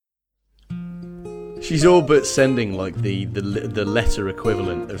She's all but sending like the letter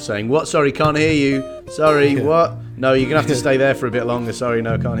equivalent of saying, "What? Sorry, can't hear you. Sorry, what? No, you're gonna have to stay there for a bit longer. Sorry,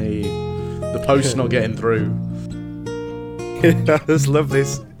 no, can't hear you. The post's not getting through." I just love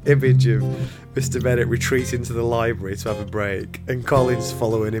this image of Mr. Bennett retreating to the library to have a break, and Colin's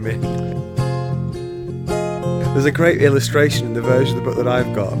following him in. There's a great illustration in the version of the book that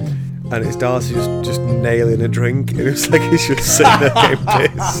I've got, and it's Darcy just nailing a drink, and it's like he's just sitting there getting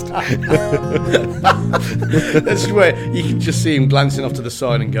pissed. That's where you can just see him glancing off to the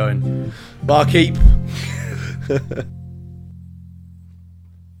side and going, "Barkeep."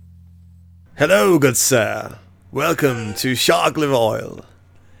 Hello, good sir. Welcome to Shark Liver Oil.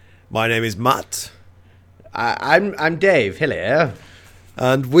 My name is Matt. I'm Dave. Hello.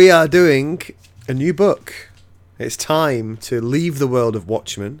 And we are doing a new book. It's time to leave the world of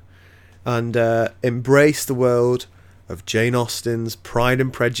Watchmen and embrace the world of Jane Austen's Pride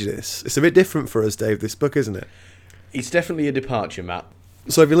and Prejudice. It's a bit different for us, Dave, this book, isn't it? It's definitely a departure, Matt.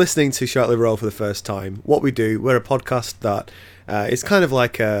 So if you're listening to Shark Liver Oil for the first time, what we do, we're a podcast that it's kind of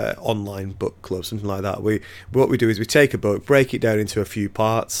like an online book club, something like that. What we do is we take a book, break it down into a few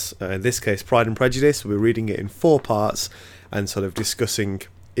parts. In this case, Pride and Prejudice. We're reading it in 4 parts and sort of discussing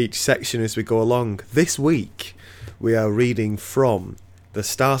each section as we go along. This week, we are reading from the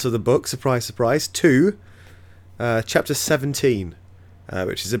start of the book, surprise, surprise, to chapter 17,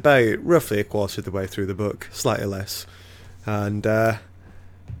 which is about roughly a quarter of the way through the book, slightly less. And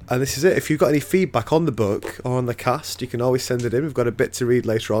this is it. If you've got any feedback on the book or on the cast, you can always send it in. We've got a bit to read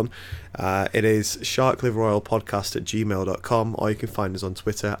later on. It is sharkliveroilpodcast@gmail.com, or you can find us on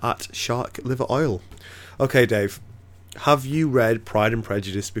Twitter @sharkliveroil. Okay, Dave, have you read Pride and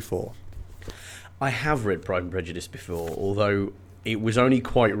Prejudice before? I have read Pride and Prejudice before, although it was only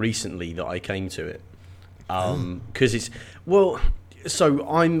quite recently that I came to it. Because it's... Well, so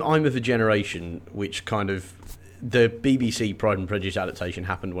I'm of a generation which kind of... The BBC Pride and Prejudice adaptation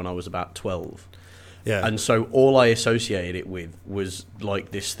happened when I was about 12. Yeah. And so all I associated it with was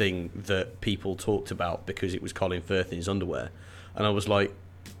like this thing that people talked about because it was Colin Firth in his underwear. And I was like,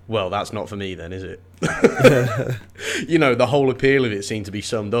 well, that's not for me then, is it? You know, the whole appeal of it seemed to be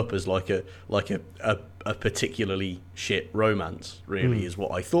summed up as like a particularly shit romance, really, is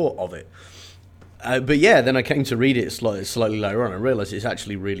what I thought of it. But yeah, then I came to read it slightly later on and realised it's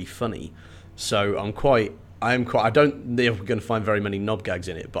actually really funny. So I don't think we're going to find very many knob gags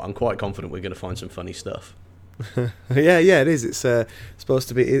in it, but I'm quite confident we're going to find some funny stuff. yeah, it is. It's supposed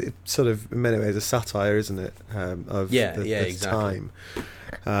to be sort of, in many ways, a satire, isn't it? Of the exactly. time.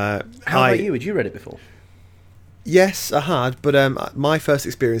 How about you? Had you read it before? Yes, I had, but my first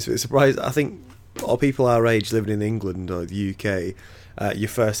experience of it surprised. I think a lot of people our age living in England or the UK, your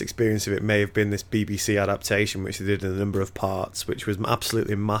first experience of it may have been this BBC adaptation, which they did in a number of parts, which was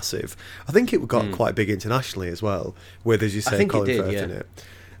absolutely massive. I think it got quite big internationally as well, with, as you say, Colin Firth in it.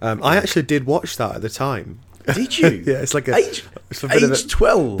 I actually did watch that at the time. Did you? Yeah, it's like age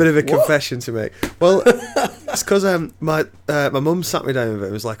 12. Bit of a confession to make. Well, it's because my mum sat me down with it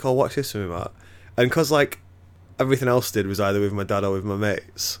and was like, "Oh, watch this with me, Matt." And because like everything else did was either with my dad or with my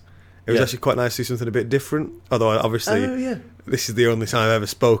mates, it was actually quite nice to do something a bit different. Although obviously, this is the only time I've ever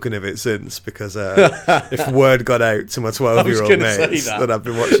spoken of it since, because if word got out to my 12-year-old mates that I've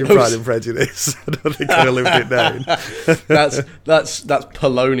been watching Pride and Prejudice, I don't think I'd have lived it down. that's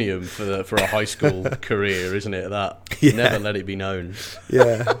polonium for a high school career, isn't it? Never let it be known.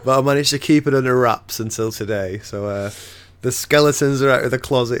 Yeah, but I managed to keep it under wraps until today. So the skeletons are out of the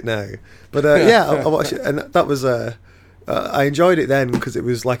closet now. But I watched it, and that was... I enjoyed it then because it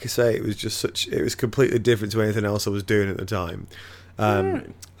was, like I say, it was completely different to anything else I was doing at the time.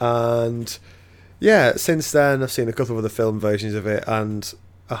 And yeah, since then I've seen a couple of other film versions of it, and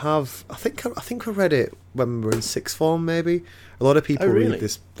I think I read it when we were in sixth form, maybe. A lot of people read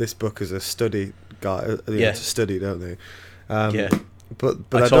this book as a study guide, to study, don't they? But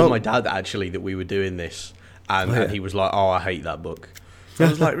I told my dad actually that we were doing this, and he was like, "Oh, I hate that book." I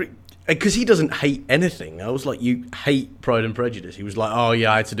was like, because he doesn't hate anything. I was like, "You hate Pride and Prejudice?" He was like, "Oh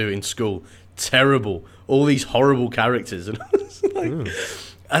yeah, I had to do it in school. Terrible. All these horrible characters." And I was like,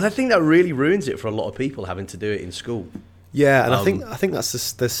 and I think that really ruins it for a lot of people having to do it in school. Yeah, and I think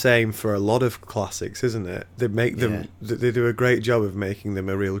that's the same for a lot of classics, isn't it? They make them. They do a great job of making them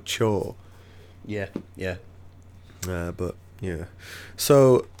a real chore. Yeah. But yeah.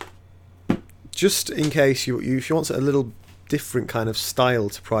 So, just in case if you want a little different kind of style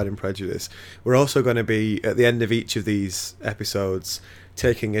to Pride and Prejudice, we're also going to be at the end of each of these episodes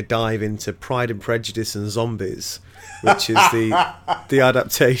taking a dive into Pride and Prejudice and Zombies, which is the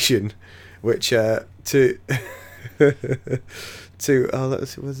adaptation, which let's see,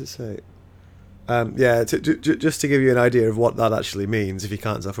 what does it say? Just to give you an idea of what that actually means, if you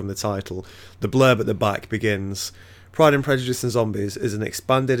can't tell from the title, the blurb at the back begins, Pride and Prejudice and Zombies is an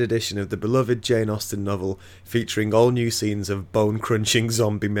expanded edition of the beloved Jane Austen novel featuring all new scenes of bone-crunching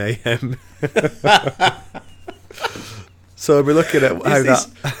zombie mayhem. So we're looking at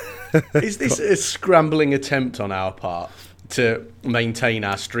Is this a scrambling attempt on our part to maintain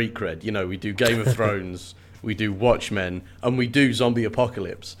our street cred? You know, we do Game of Thrones, we do Watchmen, and we do Zombie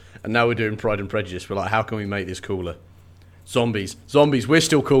Apocalypse. And now we're doing Pride and Prejudice. We're like, how can we make this cooler? Zombies, we're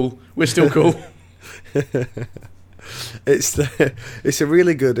still cool. It's a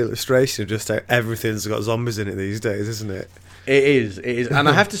really good illustration of just how everything's got zombies in it these days, isn't it? It is. And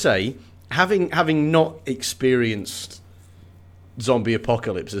I have to say, having not experienced Zombie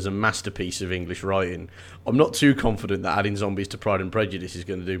Apocalypse as a masterpiece of English writing, I'm not too confident that adding zombies to Pride and Prejudice is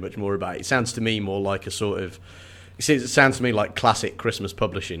going to do much more about it. It sounds to me more like a sort of... It sounds to me like classic Christmas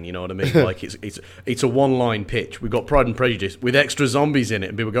publishing, you know what I mean? Like it's a one-line pitch. We've got Pride and Prejudice with extra zombies in it,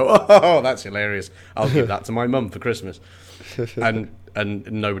 and people go, "Oh, that's hilarious! I'll give that to my mum for Christmas," and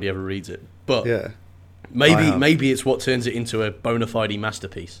nobody ever reads it. But yeah, maybe it's what turns it into a bona fide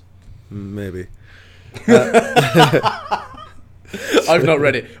masterpiece. Maybe. I've not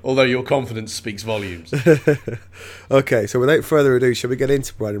read it, although your confidence speaks volumes. Okay, so without further ado, shall we get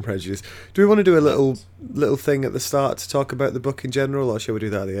into Pride and Prejudice? Do we want to do a little thing at the start to talk about the book in general, or shall we do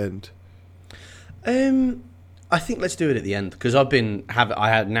that at the end? I think let's do it at the end, because I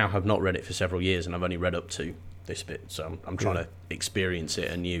now have not read it for several years, and I've only read up to this bit, so I'm trying to experience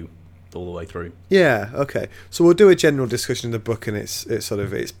it anew all the way through. Yeah, okay. So we'll do a general discussion of the book and its sort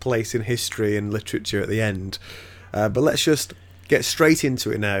of its place in history and literature at the end. But let's just get straight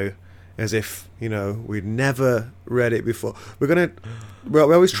into it now, as if we'd never read it before. We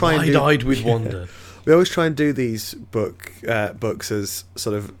always try and wide-eyed with wonder. We always try and do these books as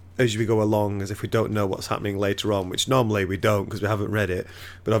sort of as we go along, as if we don't know what's happening later on, which normally we don't because we haven't read it.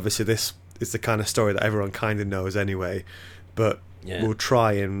 But obviously, this is the kind of story that everyone kind of knows anyway. But we'll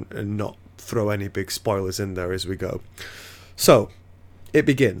try and not throw any big spoilers in there as we go. So it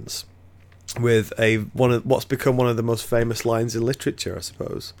begins with what's become one of the most famous lines in literature, I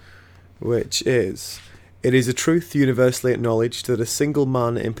suppose, which is, "It is a truth universally acknowledged that a single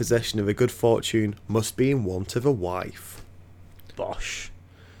man in possession of a good fortune must be in want of a wife." Bosh.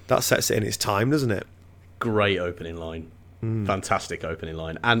 That sets it in its time, doesn't it? Great opening line. Fantastic opening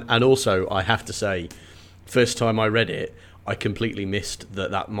line. And also, I have to say, first time I read it, I completely missed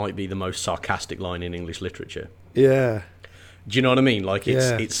that might be the most sarcastic line in English literature. Yeah. Do you know what I mean? Like,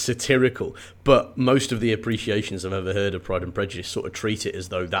 it's satirical, but most of the appreciations I've ever heard of Pride and Prejudice sort of treat it as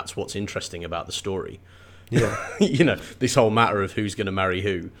though that's what's interesting about the story. Yeah. This whole matter of who's going to marry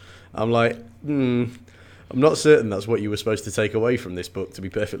who. I'm like, I'm not certain that's what you were supposed to take away from this book, to be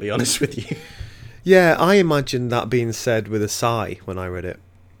perfectly honest with you. Yeah, I imagined that being said with a sigh when I read it.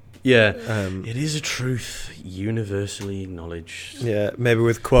 Yeah, it is a truth universally acknowledged. Yeah, maybe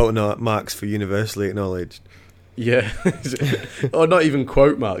with quote marks for universally acknowledged. Yeah, or not even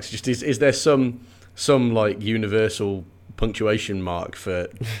quote marks. Just is there some like universal punctuation mark for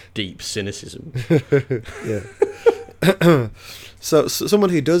deep cynicism? Yeah. So someone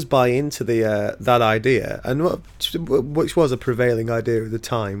who does buy into the that idea, and which was a prevailing idea at the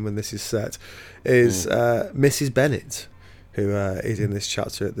time when this is set, is Mrs. Bennet, who is in this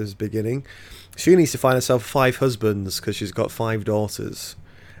chapter at the beginning. She needs to find herself 5 husbands because she's got 5 daughters,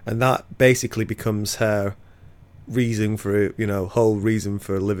 and that basically becomes her reason for whole reason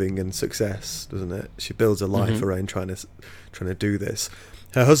for living and success, doesn't it? She builds a life around trying to do this.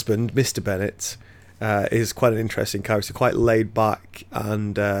 Her husband, Mr. Bennet, is quite an interesting character, quite laid back,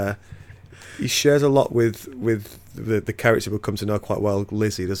 and he shares a lot with the character we'll come to know quite well,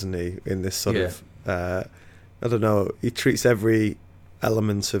 Lizzie, doesn't he? In this sort of I don't know, he treats every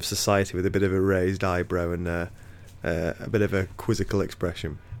element of society with a bit of a raised eyebrow and a bit of a quizzical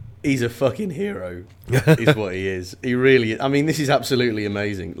expression. He's a fucking hero, is what he is. He really is. I mean, this is absolutely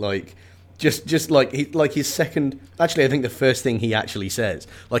amazing. Like, just like his second... Actually, I think the first thing he actually says,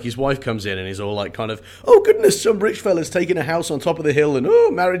 like his wife comes in and is all like kind of, "Oh, goodness, some rich fella's taking a house on top of the hill and, oh,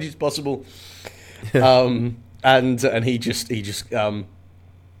 marriage is possible." And he's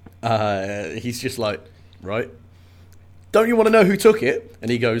just like, "Right. Don't you want to know who took it?" And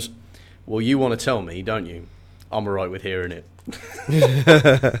he goes, "Well, you want to tell me, don't you? I'm all right with hearing it."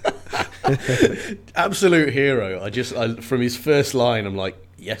 Absolute hero. I from his first line, I'm like,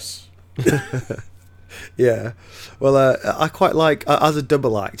 yes. Yeah. Well, I quite like as a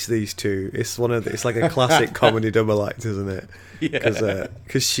double act these two. It's like a classic comedy double act, isn't it? Yeah.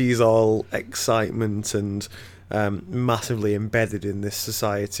 Because she's all excitement and massively embedded in this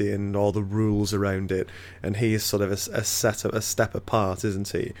society and all the rules around it, and he is sort of a step apart, isn't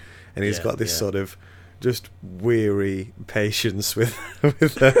he? And he's got this sort of just weary patience with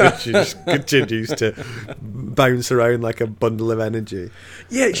her. She just continues to bounce around like a bundle of energy.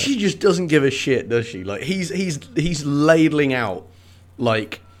 Yeah, she just doesn't give a shit, does she? Like he's ladling out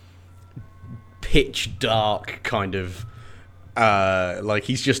like pitch dark kind of like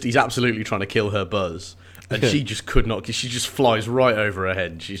he's absolutely trying to kill her buzz. And she just could not, because she just flies right over her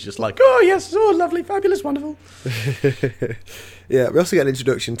head. She's just like, oh, yes, oh, lovely, fabulous, wonderful. Yeah, we also get an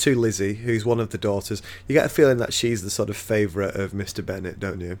introduction to Lizzie, who's one of the daughters. You get a feeling that she's the sort of favourite of Mr. Bennet,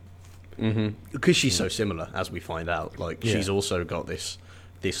 don't you? Mm-hmm. Because she's so similar, as we find out. Like, she's also got this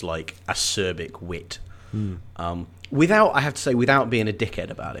like, acerbic wit. Without, I have to say, without being a dickhead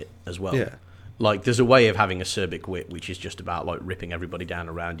about it as well. Yeah. Like, there's a way of having acerbic wit, which is just about, like, ripping everybody down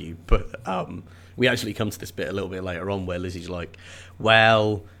around you. But we actually come to this bit a little bit later on where Lizzie's like,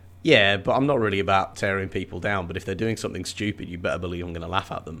 well, yeah, but I'm not really about tearing people down, but if they're doing something stupid, you better believe I'm going to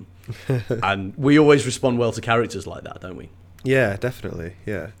laugh at them. And we always respond well to characters like that, don't we? Yeah, definitely,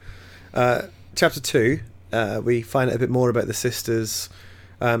 yeah. Chapter 2, we find out a bit more about the sisters.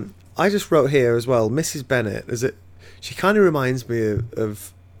 I just wrote here as well, Mrs. Bennet, she kind of reminds me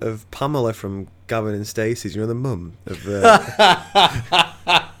of Pamela from Gavin and Stacey's, you know, the mum of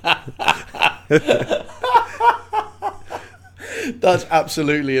That's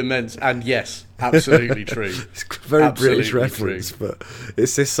absolutely immense, and yes, absolutely true. It's a very absolutely British reference, true. But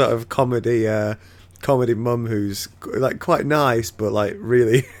it's this sort of comedy mum who's like quite nice, but like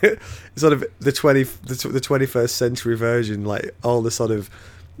really sort of the 21st century version. Like all the sort of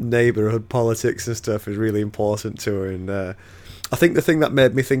neighbourhood politics and stuff is really important to her, and I think the thing that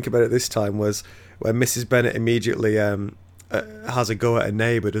made me think about it this time was when Mrs. Bennet immediately has a go at a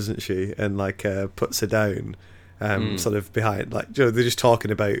neighbour, doesn't she, and like puts her down. Sort of behind, like, you know, they're just talking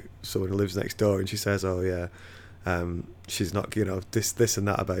about someone who lives next door, and she says, "Oh yeah, she's not, you know, this and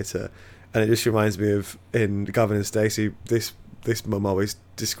that about her," and it just reminds me of in Gavin and Stacey, this mum always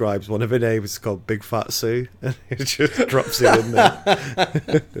describes one of her neighbours called Big Fat Sue, and it just drops it in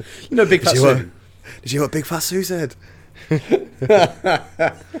there. You know, Big Fat Sue. Did you hear what Big Fat Sue said? You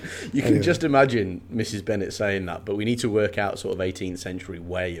can just imagine Mrs. Bennet saying that, but we need to work out sort of 18th century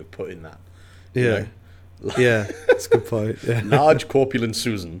way of putting that. Yeah. You know? Yeah, that's a good point. Yeah. Large, corpulent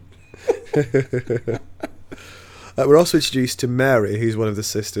Susan. We're also introduced to Mary, who's one of the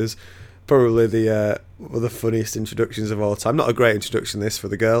sisters. Probably one of the funniest introductions of all time. Not a great introduction, this, for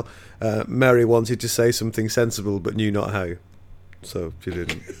the girl. Mary wanted to say something sensible, but knew not how. So she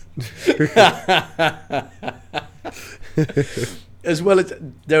didn't. As well as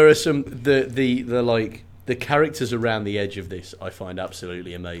there are some the characters around the edge of this I find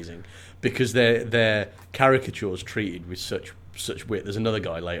absolutely amazing, because they're caricatures treated with such wit. There's another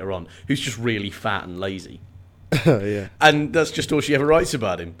guy later on who's just really fat and lazy. Yeah. And that's just all she ever writes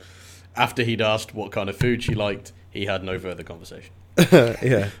about him. After he'd asked what kind of food she liked, he had no further conversation.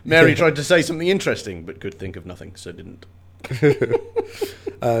 Yeah. Mary tried to say something interesting, but could think of nothing, so didn't.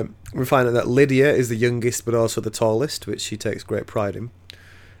 We find out that Lydia is the youngest but also the tallest, which she takes great pride in.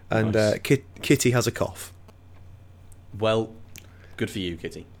 And nice. Kitty has a cough. Well, good for you,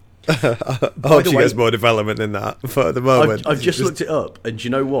 Kitty. I hope she gets more development than that. But at the moment, I've just looked it up, and do you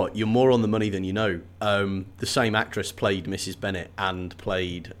know what? You're more on the money than you know. The same actress played Mrs. Bennet and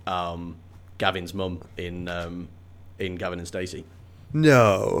played Gavin's mum in Gavin and Stacey.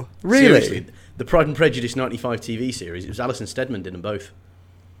 No, really? Seriously, the Pride and Prejudice '95 TV series. It was Alison Steadman did them both.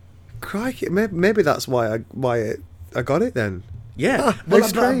 Crikey, maybe that's why I got it then. Yeah,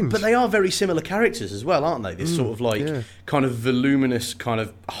 strange. But they are very similar characters as well, aren't they? This sort of like kind of voluminous, kind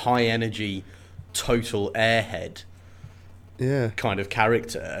of high energy, total airhead, kind of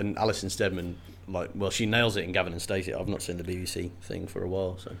character. And Alison Steadman, she nails it in Gavin and Stacey. I've not seen the BBC thing for a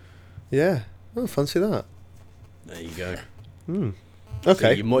while, so yeah, fancy that. There you go.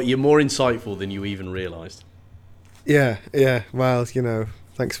 Okay, so you're more insightful than you even realised. Yeah. Well,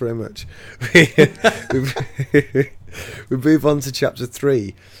 thanks very much. We move on to chapter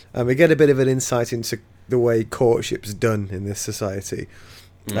 3, and we get a bit of an insight into the way courtship's done in this society.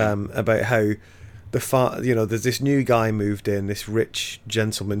 About how there's this new guy moved in, this rich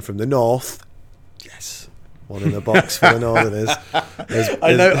gentleman from the north. Yes, one in the box for the northerners.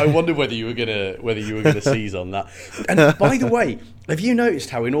 I know. I wonder whether you were gonna seize on that. And by the way, have you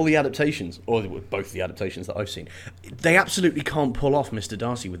noticed how in all the adaptations, or both the adaptations that I've seen, they absolutely can't pull off Mr.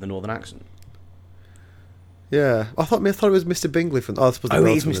 Darcy with the northern accent? Yeah, I thought it was Mr. Bingley from. Oh, I suppose Oh,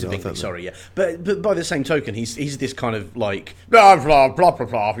 he's Mr. Bingley. Sorry, yeah, but by the same token, he's this kind of like blah blah blah blah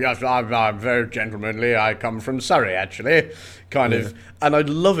blah. Yes, I'm very gentlemanly. I come from Surrey, actually, kind of. And I'd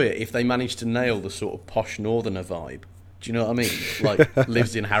love it if they managed to nail the sort of posh northerner vibe. Do you know what I mean? Like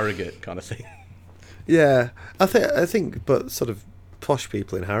lives in Harrogate kind of thing. Yeah, I think, but sort of posh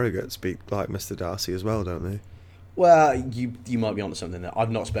people in Harrogate speak like Mr. Darcy as well, don't they? Well, you might be onto something there.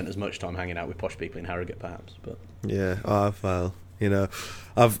 I've not spent as much time hanging out with posh people in Harrogate, perhaps, but yeah, well, you know,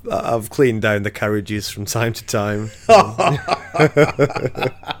 I've cleaned down the carriages from time to time.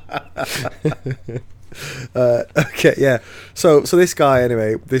 Okay, yeah. So this guy,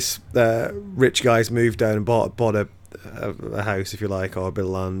 anyway, this rich guy's moved down and bought a house, if you like, or a bit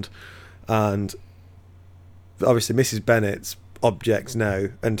of land, and obviously Mrs. Bennet's object now,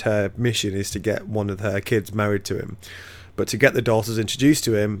 and her mission is to get one of her kids married to him. But to get the daughters introduced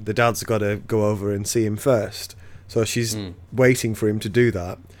to him, the dad's got to go over and see him first. So she's waiting for him to do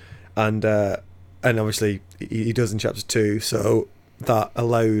that, and obviously he does in chapter 2. So that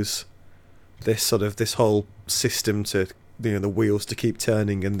allows this whole system to, you know, the wheels to keep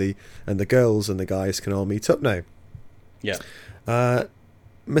turning, and the girls and the guys can all meet up now. Yeah.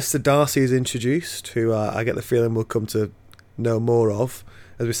 Mr. Darcy is introduced, who I get the feeling we'll come to know more of,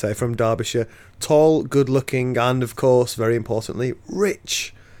 as we say, from Derbyshire. Tall, good-looking, and of course, very importantly,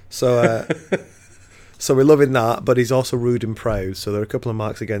 rich. So, so we're loving that. But he's also rude and proud. So there are a couple of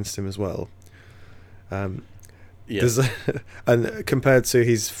marks against him as well. Yeah. And compared to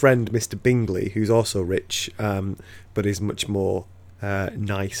his friend Mr. Bingley, who's also rich, but is much more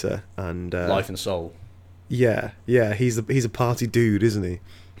nicer and life and soul. Yeah. He's a party dude, isn't he?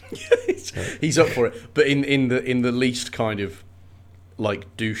 He's up for it, but in the least kind of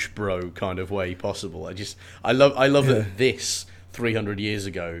like douche bro kind of way possible. I love that this 300 years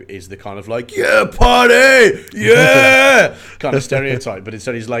ago is the kind of like, yeah, party, yeah, kind of stereotype, but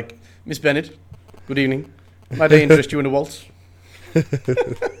instead he's like, Miss Bennet, good evening, might I interest you in a waltz?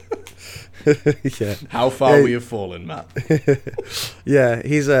 Yeah. How far we have fallen, Matt. Yeah,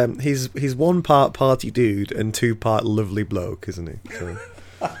 he's one part party dude and 2 part lovely bloke, isn't he? So.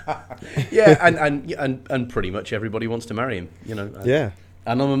 Yeah, and pretty much everybody wants to marry him, you know. Yeah.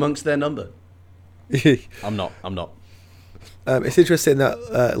 And I'm amongst their number. I'm not. It's interesting that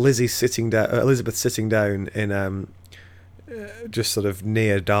Elizabeth's sitting down in just sort of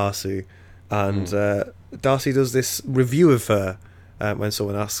near Darcy, and Darcy does this review of her when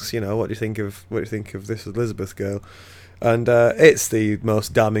someone asks, you know, what do you think of this Elizabeth girl? And it's the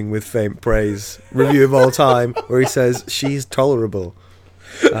most damning with faint praise review of all time, where he says she's tolerable.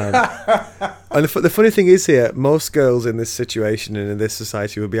 And the funny thing is here, most girls in this situation and in this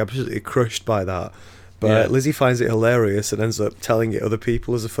society would be absolutely crushed by that. But Lizzie finds it hilarious and ends up telling it other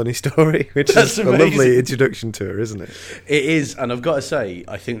people as a funny story, which is amazing. A lovely introduction to her, isn't it? It is, and I've got to say,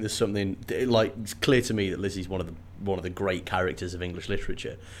 I think there's something like it's clear to me that Lizzie's one of the great characters of English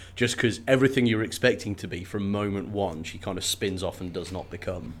literature, just because everything you're expecting to be from moment one, she kind of spins off and does not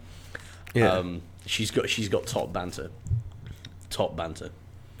become. Yeah, she's got top banter.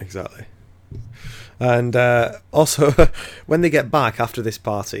 Exactly. And also, when they get back after this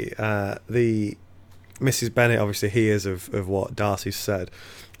party, the Mrs. Bennet obviously hears of what Darcy said,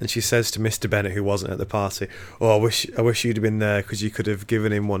 and she says to Mr. Bennet, who wasn't at the party, "Oh, I wish you'd have been there because you could have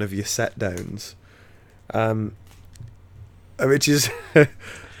given him one of your set downs." Which is,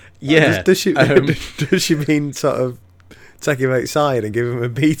 yeah. Does she mean sort of take him outside and give him a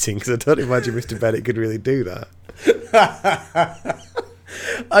beating? Because I don't imagine Mr. Bennet could really do that.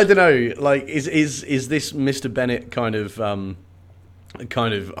 I don't know. Like, is this Mr. Bennet kind of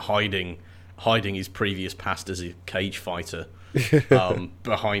hiding his previous past as a cage fighter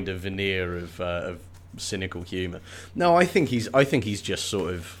behind a veneer of cynical humour? No, I think he's just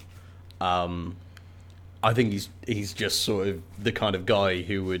sort of. I think he's just sort of the kind of guy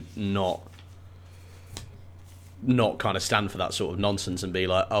who would not kind of stand for that sort of nonsense and be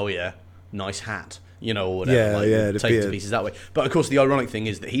like, oh yeah, nice hat. You know, or whatever. Take it to pieces that way. But of course, the ironic thing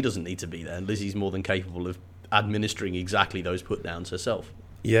is that he doesn't need to be there, and Lizzie's more than capable of administering exactly those put downs herself.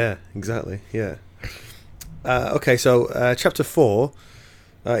 Yeah, exactly. Yeah. Okay, so chapter 4,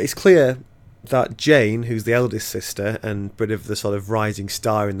 it's clear that Jane, who's the eldest sister and bit of the sort of rising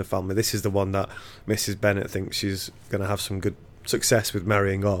star in the family, this is the one that Mrs. Bennet thinks she's going to have some good success with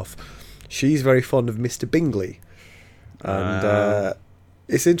marrying off. She's very fond of Mr. Bingley, and.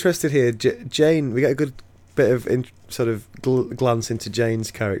 It's interesting here, Jane. We get a good bit of glance into Jane's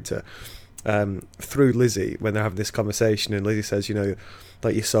character through Lizzie when they're having this conversation, and Lizzie says, you know,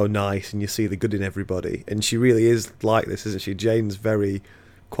 like, you're so nice and you see the good in everybody, and she really is like this, isn't she? Jane's very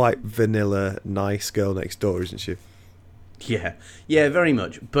quite vanilla, nice girl next door, isn't she? Yeah, very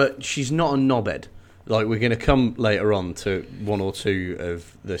much. But she's not a knobhead. Like, we're going to come later on to one or two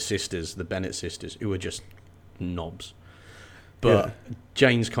of the sisters, the Bennett sisters, who are just knobs. But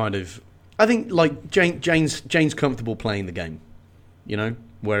Jane's kind of... I think, like, Jane's comfortable playing the game, you know?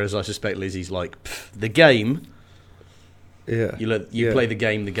 Whereas I suspect Lizzie's like, the game? Yeah. You play the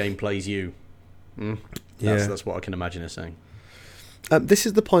game plays you. That's what I can imagine her saying. This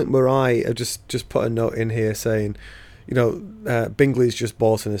is the point where I have just put a note in here saying, you know, Bingley's just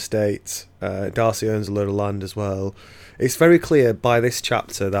bought an estate. Darcy owns a load of land as well. It's very clear by this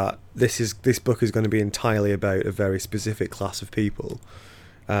chapter that this book is going to be entirely about a very specific class of people,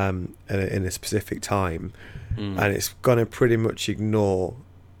 in a specific time, and it's going to pretty much ignore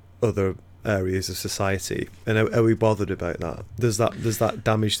other areas of society. And are we bothered about that? Does that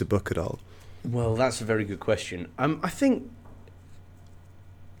damage the book at all? Well, that's a very good question. I think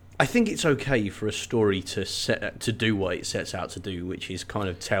it's okay for a story to do what it sets out to do, which is kind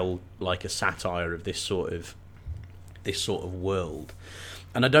of tell like a satire of this sort of world.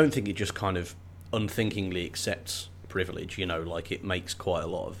 And I don't think it just kind of unthinkingly accepts privilege. You know, like it makes quite a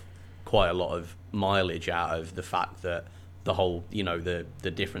lot of mileage out of the fact that the whole, you know,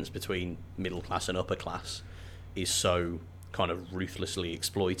 the difference between middle class and upper class is so kind of ruthlessly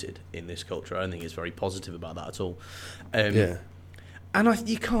exploited in this culture. I don't think it's very positive about that at all. And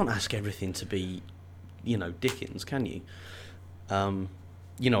you can't ask everything to be, you know, Dickens, can you?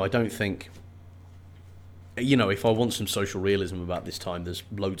 You know, I don't think... You know, if I want some social realism about this time, there's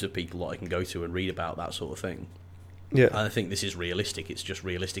loads of people that I can go to and read about that sort of thing. Yeah. And I think this is realistic. It's just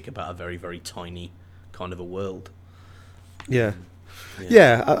realistic about a very, very tiny kind of a world. Yeah.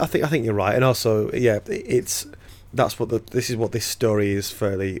 I think you're right. And also, this is what this story is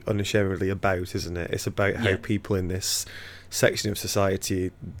fairly unashamedly about, isn't it? It's about how people in this section of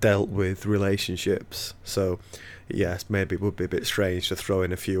society dealt with relationships. So yes, maybe it would be a bit strange to throw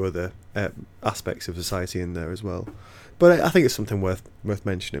in a few other aspects of society in there as well, but I think it's something worth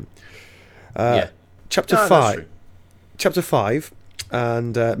mentioning. Chapter 5,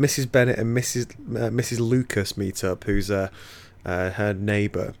 and Mrs. Bennet and Mrs. Lucas meet up, who's her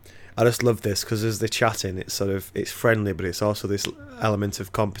neighbour. I just love this because as they're chatting, it's friendly, but it's also this element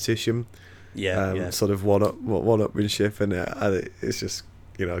of competition. Sort of one-upmanship, and it's just,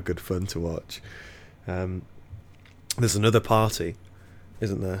 you know, good fun to watch. There's another party,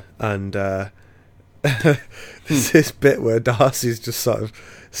 isn't there? And there's this bit where Darcy's just sort of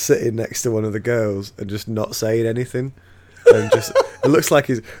sitting next to one of the girls and just not saying anything, and just it looks like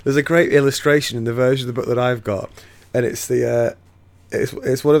there's a great illustration in the version of the book that I've got, and it's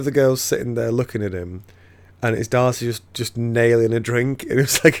it's one of the girls sitting there looking at him. And it's Darcy just nailing a drink, and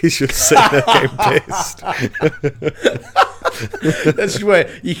it's like he's just sitting there getting pissed. That's where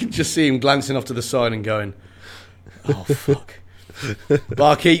you can just see him glancing off to the side and going, "Oh fuck,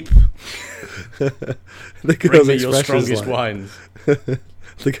 barkeep, bring me your strongest wines."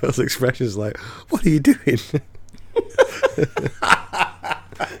 The girl's expression is like, "What are you doing?"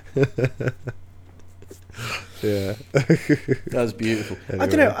 Yeah, that's beautiful. Anyway. I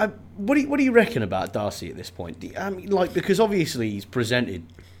don't know. What do you reckon about Darcy at this point? Because obviously he's presented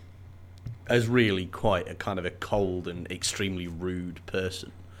as really quite a kind of a cold and extremely rude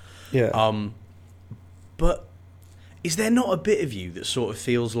person. Yeah. But is there not a bit of you that sort of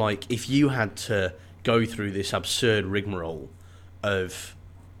feels like if you had to go through this absurd rigmarole of,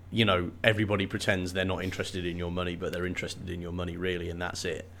 you know, everybody pretends they're not interested in your money, but they're interested in your money really, and that's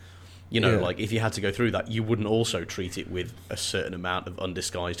it. You know, like, if you had to go through that, you wouldn't also treat it with a certain amount of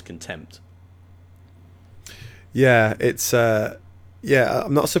undisguised contempt. Yeah, it's... I'm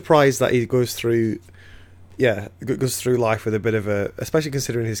not surprised that he goes through life with a bit of a... Especially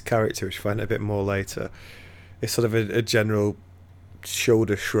considering his character, which we find out a bit more later. It's sort of a general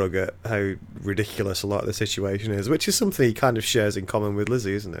shoulder shrug at how ridiculous a lot of the situation is, which is something he kind of shares in common with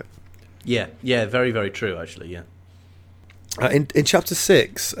Lizzie, isn't it? Yeah, very, very true, actually, yeah. In chapter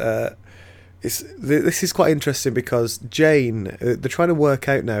 6... this is quite interesting because Jane, they're trying to work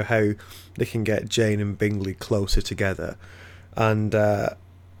out now how they can get Jane and Bingley closer together, and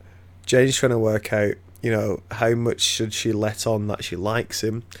Jane's trying to work out, you know, how much should she let on that she likes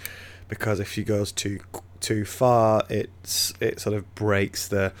him, because if she goes too far, it sort of breaks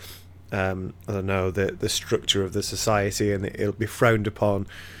the the structure of the society, and it'll be frowned upon.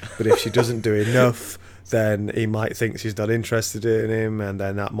 But if she doesn't do enough, then he might think she's not interested in him, and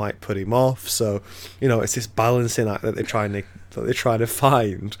then that might put him off. So, you know, it's this balancing act that they're trying to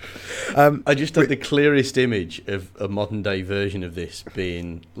find. I just had the clearest image of a modern day version of this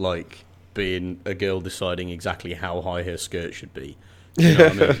being a girl deciding exactly how high her skirt should be. You know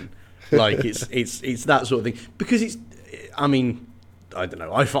what I mean? Like it's that sort of thing, because I mean, I don't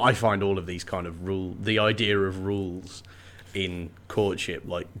know. I find all of these kind of the idea of rules in courtship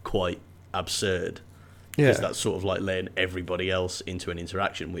like quite absurd. Because that's sort of like letting everybody else into an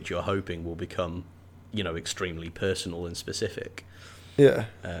interaction which you're hoping will become, you know, extremely personal and specific. Yeah.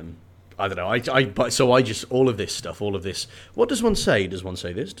 I don't know. So I just all of this stuff, all of this. What does one say? Does one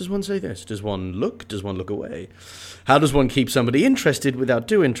say this? Does one say this? Does one look? Does one look away? How does one keep somebody interested without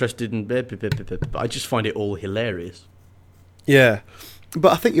too interested? And I just find it all hilarious. Yeah,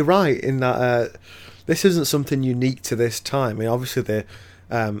 but I think you're right in that this isn't something unique to this time. I mean, obviously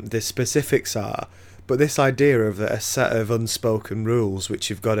the specifics are, but this idea of a set of unspoken rules which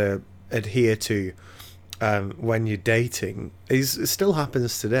you've got to adhere to when you're dating it still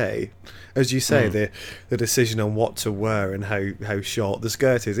happens today. As you say, the decision on what to wear and how short the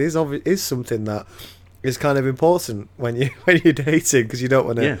skirt is something that is kind of important when you're dating, because you don't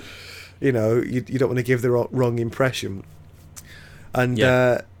want to, you know, you don't want to give the wrong impression. And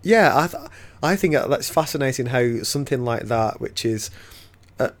I think that's fascinating how something like that, which is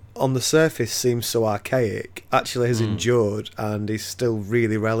on the surface seems so archaic, actually has endured and is still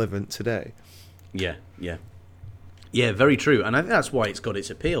really relevant today. Yeah, very true. And I think that's why it's got its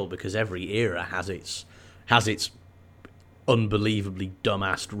appeal, because every era has its unbelievably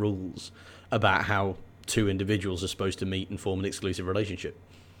dumbass rules about how two individuals are supposed to meet and form an exclusive relationship.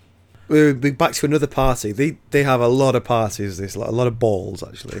 We'll be back to another party. They have a lot of parties. There's a lot of balls,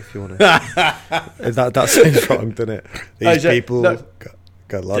 actually, if you want to. that sounds wrong, doesn't it? These people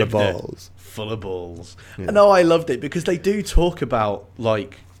got a lot of balls. Full of balls. Yeah. No, I loved it because they do talk about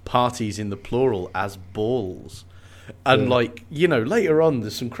like parties in the plural as balls. And like, you know, later on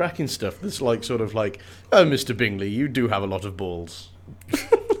there's some cracking stuff that's like sort of like, oh, Mr. Bingley, you do have a lot of balls.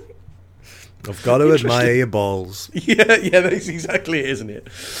 I've got to admire your balls. Yeah, that's exactly it, isn't it?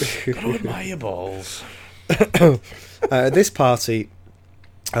 Got to admire your balls. At this party,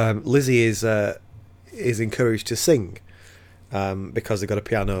 Lizzie is encouraged to sing because they've got a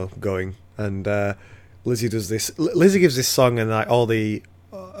piano going, and Lizzie does this. Lizzie gives this song, and like all the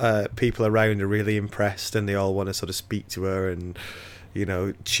people around are really impressed, and they all want to sort of speak to her, and you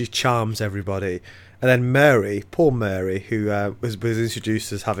know, she charms everybody. And then Mary, poor Mary, who was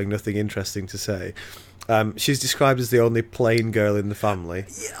introduced as having nothing interesting to say, she's described as the only plain girl in the family.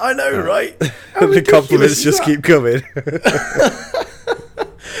 Yeah, I know, right? The compliments just keep coming.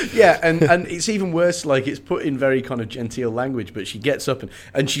 Yeah, and it's even worse, like it's put in very kind of genteel language, but she gets up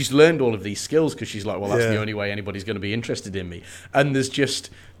and she's learned all of these skills because she's like, well, that's the only way anybody's going to be interested in me. And there's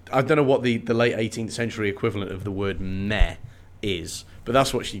just, I don't know what the late 18th century equivalent of the word meh is, but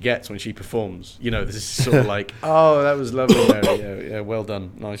that's what she gets when she performs. You know, this is sort of like, oh, that was lovely, Mary. Yeah, well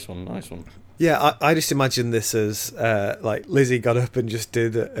done. Nice one. Yeah, I just imagine this as like Lizzie got up and just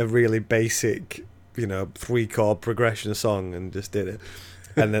did a really basic, you know, 3-chord progression song and just did it.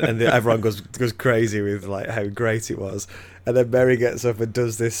 And then everyone goes crazy with like how great it was. And then Mary gets up and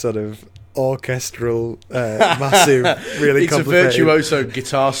does this sort of orchestral, massive, really it's complicated... It's a virtuoso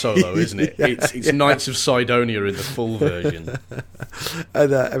guitar solo, isn't it? Yeah, it's Knights of Sidonia in the full version.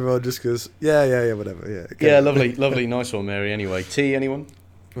 And everyone just goes, yeah, whatever. Yeah, lovely, nice one, Mary. Anyway, tea, anyone?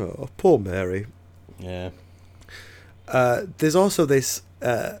 Oh, poor Mary. Yeah. There's also this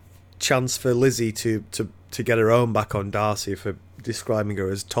chance for Lizzie to get her own back on Darcy for describing her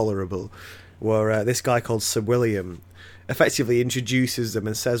as tolerable, where this guy called Sir William effectively introduces them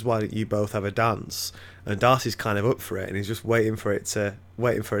and says, why don't you both have a dance? And Darcy's kind of up for it, and he's just waiting for her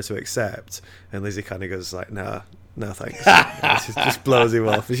to accept, and Lizzie kind of goes like, no thanks. She just blows him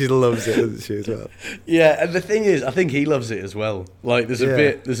off, and she loves it, doesn't she, as well? Yeah, and the thing is, I think he loves it as well. Like there's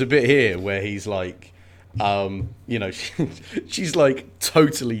a bit here where he's like, you know, she's like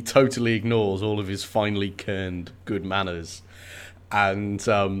totally ignores all of his finely kerned good manners, and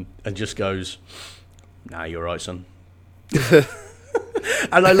just goes, nah, you're right, son.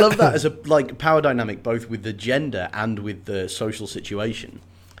 And I love that as a like power dynamic, both with the gender and with the social situation.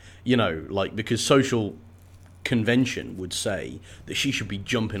 You know, like because social convention would say that she should be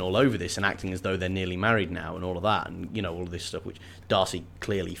jumping all over this and acting as though they're nearly married now and all of that, and you know, all of this stuff which Darcy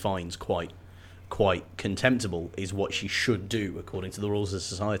clearly finds quite contemptible is what she should do according to the rules of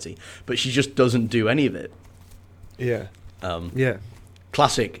society, but she just doesn't do any of it. Yeah.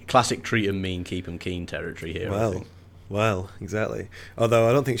 Classic Tryin mean, keep 'em keen territory here. Well, exactly. Although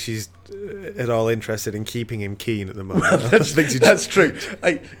I don't think she's at all interested in keeping him keen at the moment. That's true.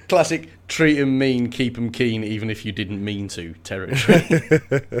 Classic Tryin mean, keep 'em keen, even if you didn't mean to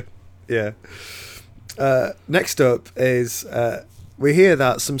territory. Yeah. Next up is we hear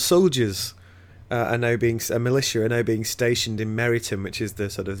that some soldiers are now being militia are now being stationed in Meryton, which is the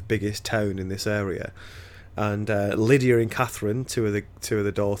sort of biggest town in this area. And Lydia and Catherine, two of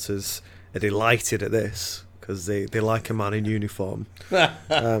the daughters, are delighted at this because they like a man in uniform.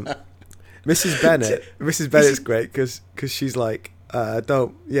 Mrs. Bennet's great because she's like,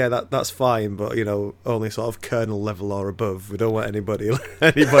 that's fine, but only sort of colonel level or above. We don't want anybody with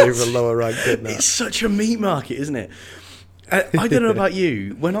a lower rank than that. It's such a meat market, isn't it? I don't know about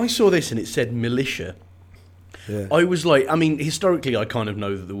you. When I saw this and it said militia, I was like, I mean, historically, I kind of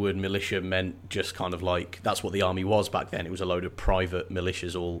know that the word militia meant just kind of like, that's what the army was back then. It was a load of private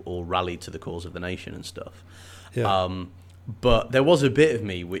militias all rallied to the cause of the nation and stuff. Yeah. But there was a bit of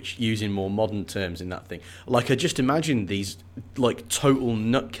me which, using more modern terms in that thing, like I just imagined these like total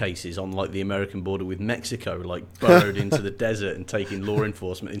nutcases on like the American border with Mexico, like burrowed into the desert and taking law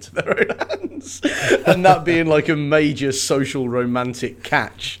enforcement into their own hands, and that being like a major social romantic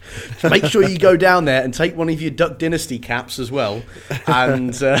catch. Make sure you go down there and take one of your Duck Dynasty caps as well,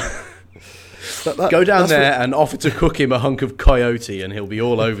 and go down there and offer to cook him a hunk of coyote, and he'll be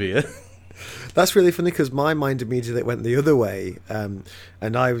all over you. That's really funny because my mind immediately went the other way, and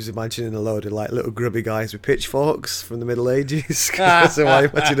I was imagining a load of like little grubby guys with pitchforks from the Middle Ages. That's how I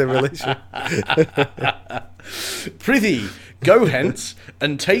imagine a militia. Prithee, go hence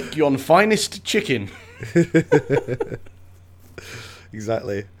and take yon finest chicken.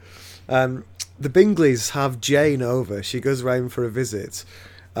 Exactly. The Bingleys have Jane over. She goes round for a visit,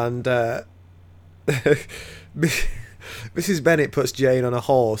 and Mrs. Bennet puts Jane on a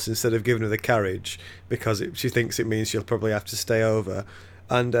horse instead of giving her the carriage because she thinks it means she'll probably have to stay over.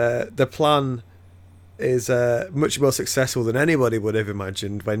 And the plan is much more successful than anybody would have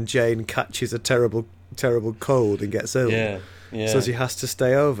imagined when Jane catches a terrible, terrible cold and gets ill. Yeah. So she has to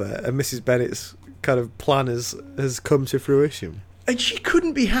stay over. And Mrs. Bennet's kind of plan has come to fruition. And she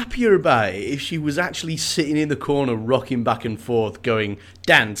couldn't be happier about it if she was actually sitting in the corner rocking back and forth going,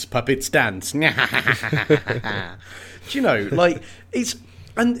 dance, puppets, dance. Do you know, like, it's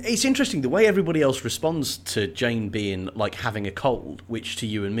interesting the way everybody else responds to Jane being, like, having a cold, which to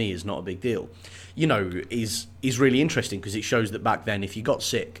you and me is not a big deal, is really interesting because it shows that back then if you got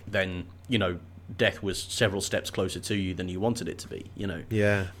sick, then, death was several steps closer to you than you wanted it to be,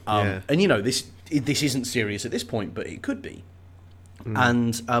 Yeah. And, this isn't serious at this point, but it could be.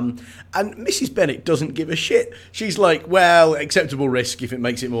 And Mrs. Bennet doesn't give a shit. She's like, well, acceptable risk if it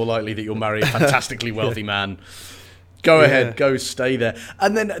makes it more likely that you'll marry a fantastically wealthy man. Go ahead, go stay there.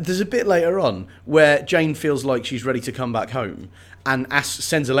 And then there's a bit later on where Jane feels like she's ready to come back home and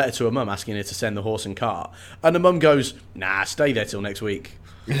sends a letter to her mum asking her to send the horse and cart. And the mum goes, nah, stay there till next week.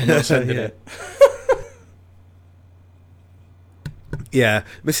 I'm not sending it. Yeah,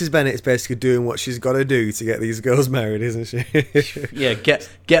 Mrs. Bennet is basically doing what she's got to do to get these girls married, isn't she? Yeah, get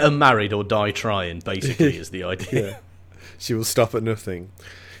them married or die trying, basically, is the idea. Yeah. She will stop at nothing.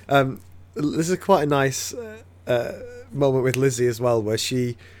 This is quite a nice moment with Lizzie as well, where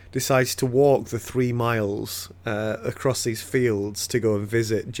she decides to walk the 3 miles across these fields to go and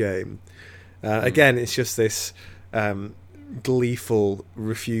visit Jane. Again, it's just this gleeful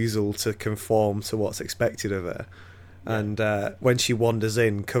refusal to conform to what's expected of her. And when she wanders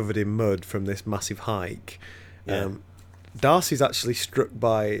in covered in mud from this massive hike, Darcy's actually struck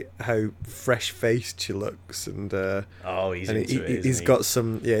by how fresh-faced she looks, and he's got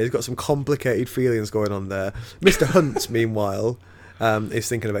some complicated feelings going on there. Mr. Hunt, meanwhile, is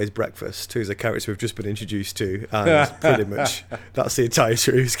thinking about his breakfast, who's a character we've just been introduced to, and pretty much that's the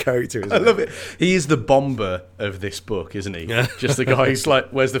entirety of his character. Isn't I love it. He is the bomber of this book, isn't he? Just the guy who's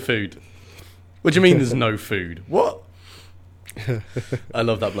like, "Where's the food? What do you mean there's no food? What?" I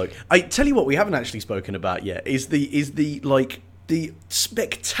love that bloke. I tell you what, we haven't actually spoken about yet is the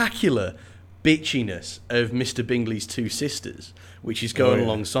spectacular bitchiness of Mr. Bingley's 2 sisters, which is going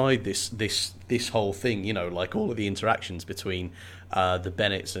alongside this whole thing. Like all of the interactions between the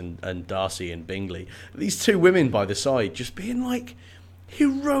Bennets and Darcy and Bingley. These 2 women by the side just being like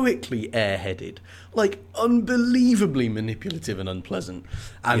heroically airheaded, like unbelievably manipulative and unpleasant,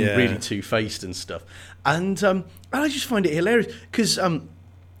 and really two-faced and stuff. And I just find it hilarious because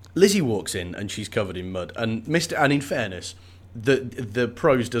Lizzie walks in and she's covered in mud, and in fairness, the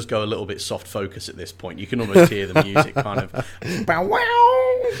prose does go a little bit soft focus at this point. You can almost hear the music kind of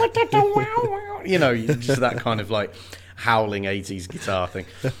just that kind of like howling 80s guitar thing.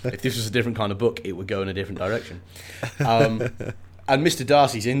 If this was a different kind of book, it would go in a different direction. And Mr.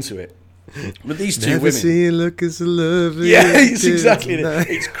 Darcy's into it. But these 2 women... see you look as lovely. Yeah, it's exactly it.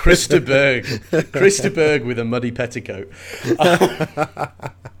 It's Krista Berg. Krista Berg with a muddy petticoat.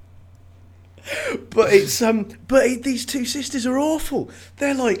 These two sisters are awful.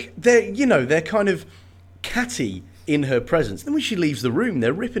 They're kind of catty in her presence. Then when she leaves the room,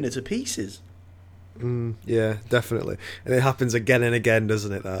 they're ripping her to pieces. Yeah, definitely, and it happens again and again,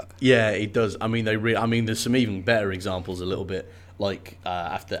 doesn't it? That. Yeah, it does. I mean, there's some even better examples. A little bit like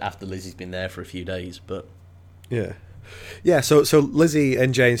after Lizzie's been there for a few days, but yeah. So Lizzie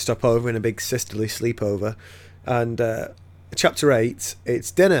and Jane stop over in a big sisterly sleepover, and chapter 8, it's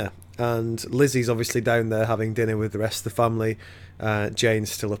dinner, and Lizzie's obviously down there having dinner with the rest of the family.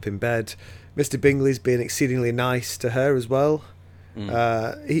 Jane's still up in bed. Mr. Bingley's being exceedingly nice to her as well.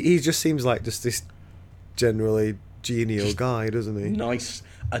 He just seems like just this generally genial guy, doesn't he? Nice,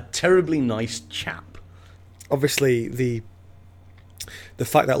 a terribly nice chap. Obviously, the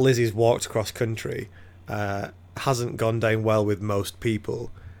fact that Lizzie's walked across country hasn't gone down well with most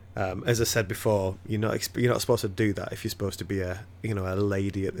people. As I said before, you're not supposed to do that if you're supposed to be a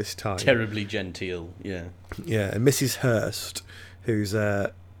lady at this time. Terribly genteel, yeah. Yeah, and Mrs. Hurst, who's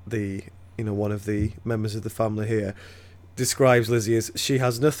one of the members of the family here, describes Lizzie as she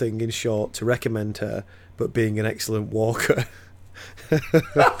has nothing, in short, to recommend her but being an excellent walker.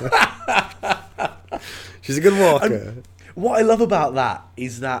 She's a good walker. And what I love about that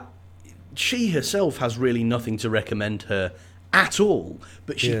is that she herself has really nothing to recommend her at all,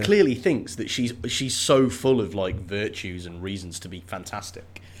 but she clearly thinks that she's so full of like virtues and reasons to be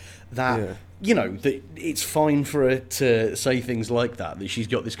fantastic that that it's fine for her to say things like that she's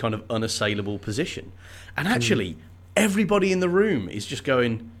got this kind of unassailable position, and actually everybody in the room is just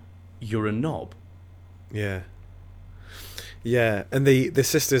going, "You're a knob." Yeah, and the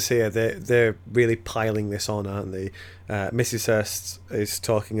sisters here, they're really piling this on, aren't they? Mrs. Hurst is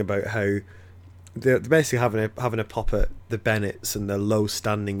talking about how they're basically having a pop at the Bennets and their low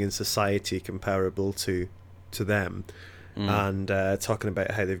standing in society comparable to them, and talking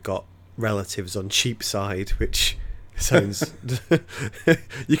about how they've got relatives on Cheapside, which sounds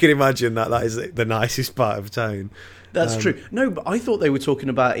you can imagine that is the nicest part of town. That's true. No, but I thought they were talking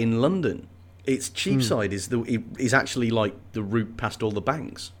about in London. It's Cheapside is actually like the route past all the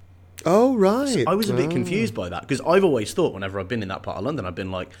banks. Oh, right. So I was a bit confused by that, because I've always thought whenever I've been in that part of London, I've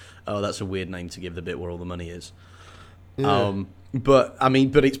been like, oh, that's a weird name to give the bit where all the money is. Yeah. But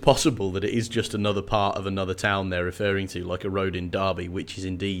it's possible that it is just another part of another town they're referring to, like a road in Derby, which is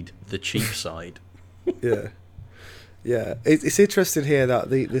indeed the Cheapside. Yeah. It's interesting here that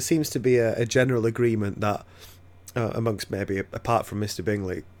there seems to be a general agreement that amongst, maybe apart from Mr.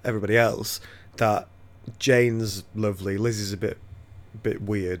 Bingley, everybody else, that Jane's lovely, Lizzie's a bit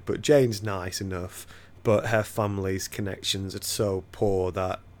weird, but Jane's nice enough, but her family's connections are so poor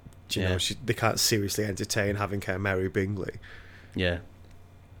that they can't seriously entertain having her marry Bingley. Yeah,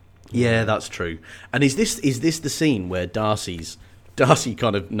 that's true. And is this the scene where Darcy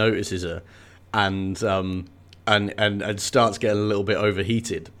kind of notices her and starts getting a little bit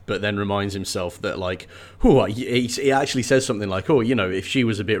overheated, but then reminds himself that, like, he actually says something like, if she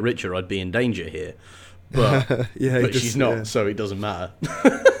was a bit richer, I'd be in danger here. But but she's not, so it doesn't matter.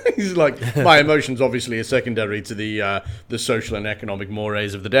 He's like, my emotions obviously are secondary to the social and economic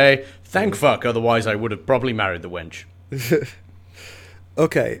mores of the day. Thank fuck, otherwise I would have probably married the wench.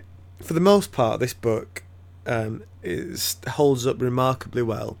 Okay, for the most part, this book holds up remarkably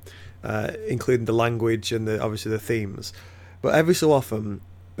well. Including the language and obviously the themes, but every so often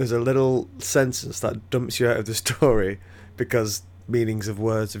there's a little sentence that dumps you out of the story because meanings of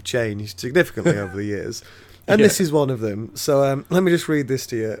words have changed significantly over the years, and this is one of them. So let me just read this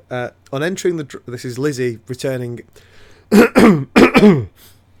to you. On entering this is Lizzie returning.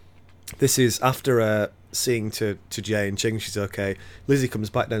 This is after seeing to Jane, checking she's okay. Lizzie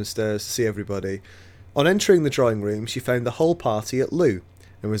comes back downstairs to see everybody. On entering the drawing room, she found the whole party at loo,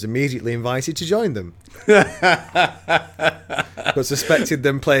 and was immediately invited to join them. But suspected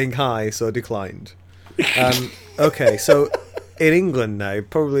them playing high, so declined. Okay, so in England now,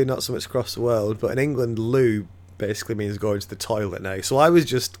 probably not so much across the world, but in England, loo basically means going to the toilet now. So I was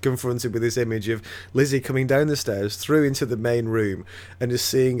just confronted with this image of Lizzie coming down the stairs, through into the main room, and just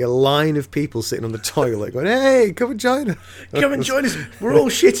seeing a line of people sitting on the toilet going, hey, come and join us. Come and join us. We're all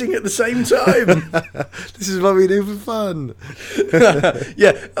shitting at the same time. This is what we do for fun.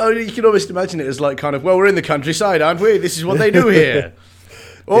 Yeah. Oh, you can almost imagine it as like kind of, well, we're in the countryside, aren't we? This is what they do here.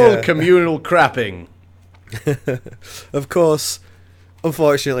 All communal crapping. Of course,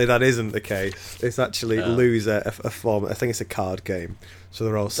 unfortunately, that isn't the case. It's actually lose a form. I think it's a card game, so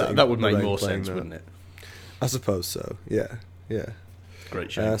they're all sitting. That would make more sense, wouldn't it? I suppose so. Yeah.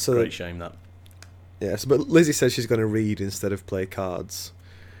 Great shame. Great shame that. Yeah. So, but Lizzie says she's going to read instead of play cards,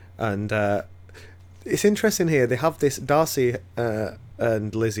 and it's interesting here. They have this. Darcy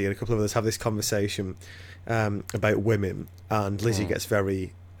and Lizzie and a couple of others have this conversation about women, and Lizzie gets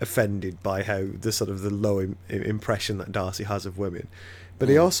very offended by how the sort of the low impression that Darcy has of women. But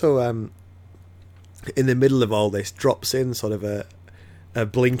he also, in the middle of all this, drops in sort of a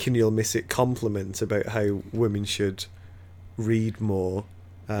blink and you'll miss it compliment about how women should read more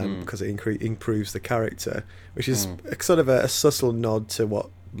because it improves the character, which is sort of a subtle nod to what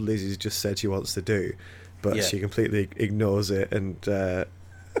Lizzie's just said she wants to do, but she completely ignores it and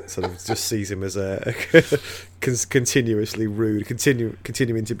sort of just sees him as a continuously rude,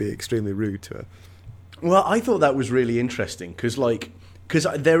 continuing to be extremely rude to her. Well, I thought that was really interesting because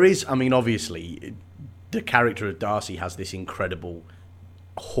there is, I mean, obviously, the character of Darcy has this incredible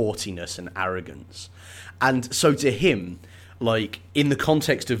haughtiness and arrogance, and so to him, like, in the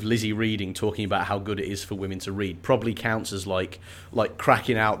context of Lizzie reading, talking about how good it is for women to read, probably counts as like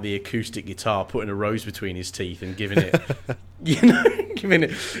cracking out the acoustic guitar, putting a rose between his teeth, and giving it, giving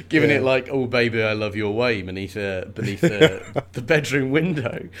it like, "Oh baby, I love your way" beneath the bedroom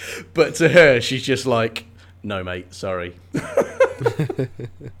window. But to her, she's just like, "No, mate, sorry."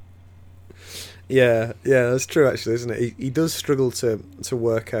 Yeah, that's true actually, isn't it? He does struggle to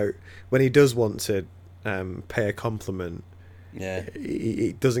work out when he does want to pay a compliment. Yeah,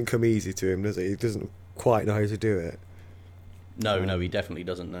 it doesn't come easy to him, does it? He doesn't quite know how to do it. No, he definitely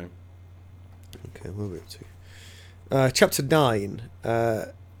doesn't know. Okay, we'll move to chapter 9.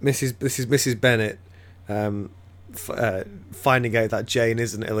 This is Mrs. Bennet finding out that Jane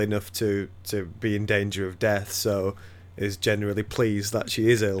isn't ill enough to be in danger of death, so is generally pleased that she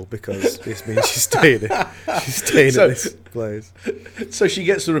is ill because this means she's staying at this place. So she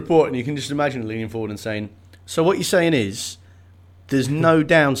gets the report, and you can just imagine her leaning forward and saying, "So what you're saying is there's no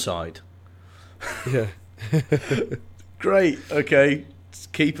downside." Yeah. Great. Okay.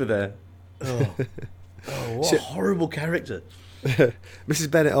 Just keep her there. Oh, what a horrible character. Mrs.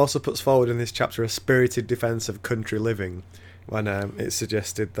 Bennet also puts forward in this chapter a spirited defence of country living, when it's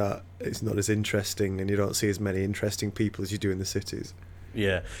suggested that it's not as interesting and you don't see as many interesting people as you do in the cities.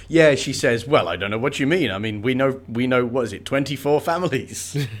 Yeah, she says, "Well, I don't know what you mean. I mean, we know. What is it? 24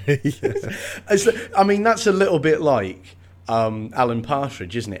 families." I mean, that's a little bit like Alan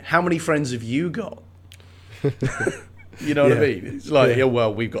Partridge, isn't it? How many friends have you got? You know what I mean? It's like,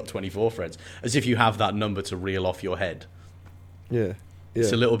 well, we've got 24 friends, as if you have that number to reel off your head. Yeah.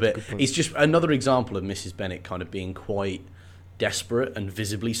 It's a little bit. It's just another example of Mrs. Bennet kind of being quite desperate and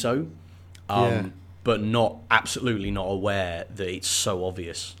visibly so. But absolutely not aware that it's so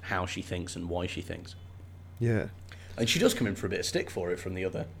obvious how she thinks and why she thinks. Yeah. And she does come in for a bit of stick for it from the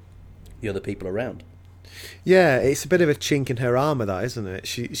other people around. Yeah, it's a bit of a chink in her armour, that, isn't it?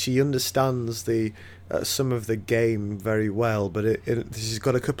 She understands the some of the game very well, but she's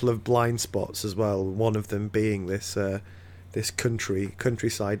got a couple of blind spots as well. One of them being this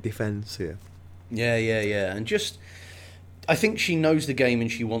countryside defence here. Yeah, and just, I think she knows the game and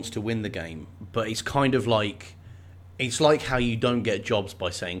she wants to win the game, but it's kind of like, it's like how you don't get jobs by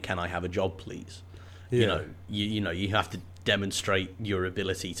saying, "Can I have a job, please?" Yeah. You have to demonstrate your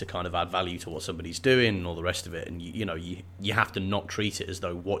ability to kind of add value to what somebody's doing and all the rest of it, and you have to not treat it as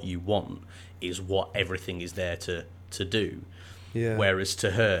though what you want is what everything is there to do. Yeah. Whereas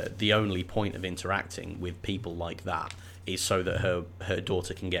to her, the only point of interacting with people like that is so that her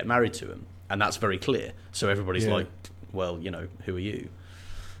daughter can get married to him, and that's very clear. So everybody's like, "Well, who are you?"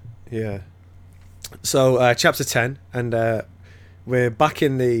 Yeah. So chapter 10, and we're back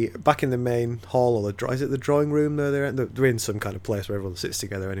in the main hall, or is it the drawing room? No, they're in some kind of place where everyone sits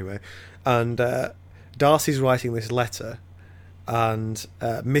together anyway. And Darcy's writing this letter, and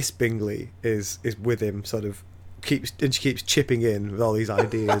Miss Bingley is with him, sort of she keeps chipping in with all these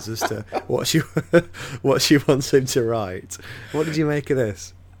ideas as to what she wants him to write. What did you make of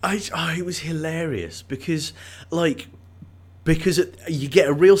this? It was hilarious because you get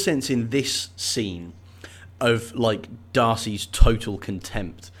a real sense in this scene of like Darcy's total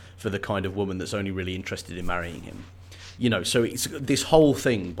contempt for the kind of woman that's only really interested in marrying him. So it's this whole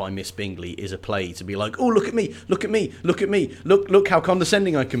thing by Miss Bingley is a play to be like, "Oh, look at me, look at me, look at me, look how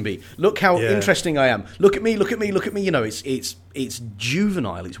condescending I can be, look how interesting I am, look at me, look at me, look at me." It's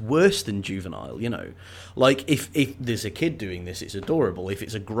juvenile. It's worse than juvenile. Like if there's a kid doing this, it's adorable. If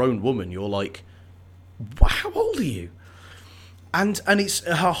it's a grown woman, you're like, "How old are you?" And it's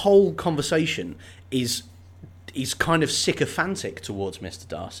her whole conversation is kind of sycophantic towards Mr.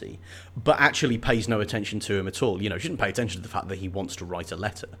 Darcy, but actually pays no attention to him at all. She doesn't pay attention to the fact that he wants to write a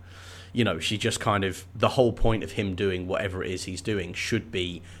letter. She just kind of, the whole point of him doing whatever it is he's doing should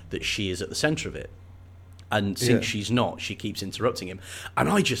be that she is at the centre of it. And since she's not, she keeps interrupting him. And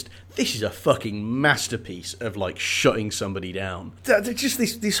this is a fucking masterpiece of, like, shutting somebody down. Just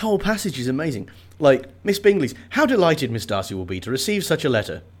this whole passage is amazing. Like, Miss Bingley's, "How delighted Miss Darcy will be to receive such a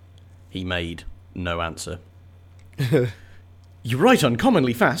letter." He made no answer. "You write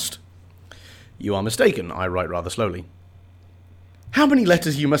uncommonly fast." "You are mistaken, I write rather slowly." "How many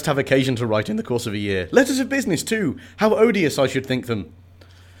letters you must have occasion to write in the course of a year. Letters of business, too. How odious I should think them."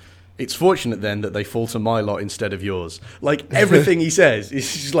 "It's fortunate, then, that they fall to my lot instead of yours." Like, everything he says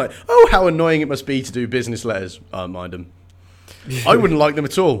is just like, "Oh, how annoying it must be to do business letters. I don't mind them. I wouldn't like them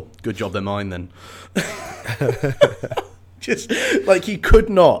at all. Good job they're mine, then." Just, like, he could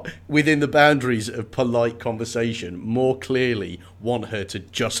not, within the boundaries of polite conversation, more clearly want her to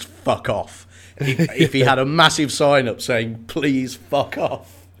just fuck off. If he had a massive sign up saying, "Please fuck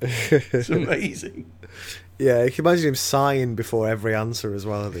off." It's amazing. Yeah, you can imagine him sighing before every answer as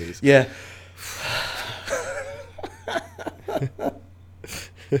well of these. Yeah.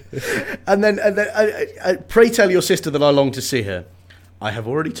 and then "Pray tell your sister that I long to see her." "I have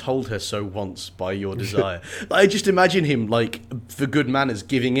already told her so once by your desire." I just imagine him, like, for good manners,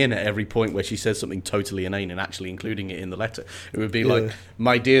 giving in at every point where she says something totally inane and actually including it in the letter. It would be like,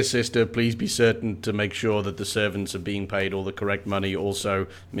 "My dear sister, please be certain to make sure that the servants are being paid all the correct money. Also,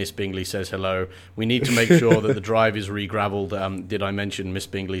 Miss Bingley says hello. We need to make sure that the drive is re-gravelled. Did I mention Miss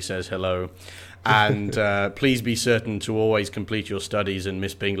Bingley says hello? And please be certain to always complete your studies. And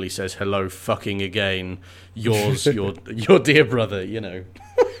Miss Bingley says hello fucking again. Yours, your dear brother," you know.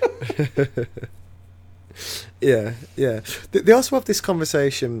 Yeah. They also have this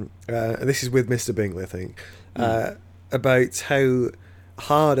conversation, and this is with Mr. Bingley, I think, about how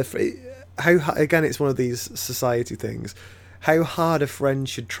hard again, it's one of these society things. How hard a friend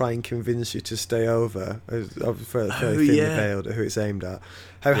should try and convince you to stay over, fairly thinly veiled at who it's aimed at.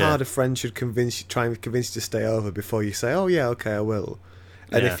 How hard a friend should try and convince you to stay over before you say, "Oh yeah, okay, I will."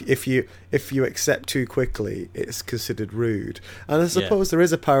 And if you accept too quickly, it's considered rude. And I suppose there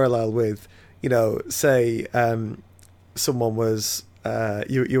is a parallel with, you know, say someone was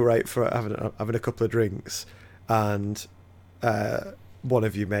you were out for having a couple of drinks, and one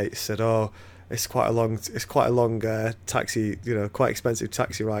of your mates said, "Oh, it's quite a long taxi, you know, quite expensive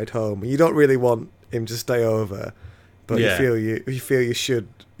taxi ride home," and you don't really want him to stay over, but you feel you should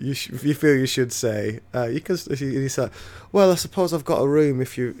say, you say, "Well, I suppose I've got a room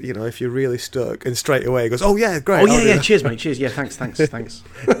if you're really stuck," and straight away he goes, "Oh yeah, great. Oh yeah, cheers mate, cheers, yeah, thanks.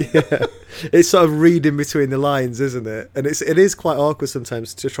 Yeah, it's sort of reading between the lines, isn't it? And it is quite awkward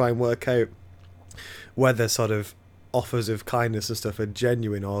sometimes to try and work out whether sort of offers of kindness and stuff are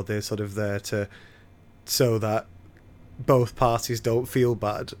genuine, or they're sort of there so that both parties don't feel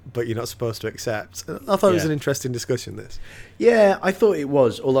bad, but you're not supposed to accept. I thought it was an interesting discussion, this. Yeah, I thought it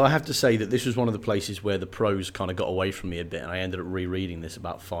was, although I have to say that this was one of the places where the prose kind of got away from me a bit, and I ended up rereading this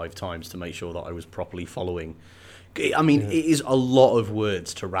about 5 times to make sure that I was properly following. I mean, it is a lot of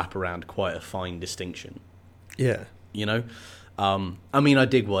words to wrap around quite a fine distinction. Yeah. You know? I mean, I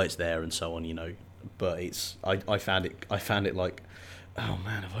dig why it's there and so on, you know, but I found it like, oh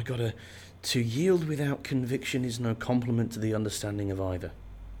man, have I got to yield without conviction is no compliment to the understanding of either.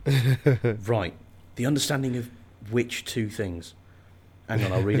 Right. The understanding of which two things? Hang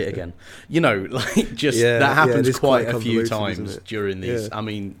on, I'll read it again. You know, like, just that happens quite a few times during these. I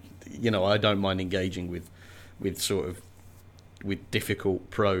mean, you know, I don't mind engaging with sort of with difficult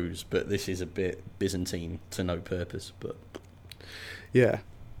prose, but this is a bit Byzantine to no purpose. But yeah,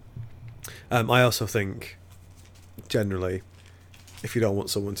 I also think generally, if you don't want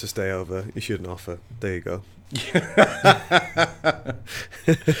someone to stay over, you shouldn't offer. There you go.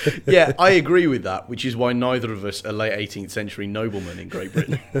 Yeah, I agree with that, which is why neither of us are late 18th century noblemen in Great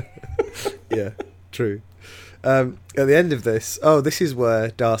Britain. Yeah, true. At the end of this, this is where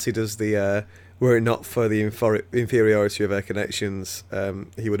Darcy does the, were it not for the inferiority of her connections,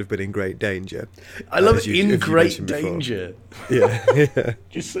 he would have been in great danger. I love it, in great danger. Yeah.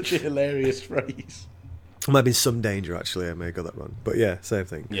 Just such a hilarious phrase. It might have been some danger, actually. I may have got that wrong. But yeah, same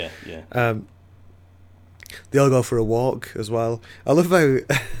thing. Yeah. They all go for a walk as well. I love how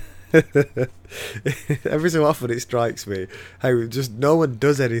every so often it strikes me how just no one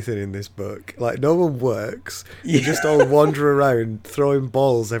does anything in this book. Like, no one works. You just all wander around throwing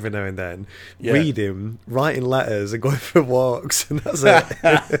balls every now and then, reading, writing letters and going for walks, and that's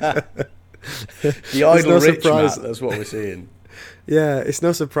it. The idle rich, Matt, that's what we're seeing. Yeah, it's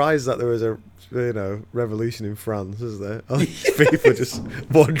no surprise that there was a revolution in France, is there? All these people just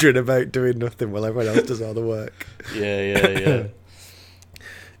wandering about doing nothing while everyone else does all the work. Yeah.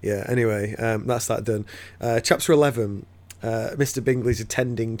 Yeah, anyway, that's that done. Chapter 11, Mr. Bingley's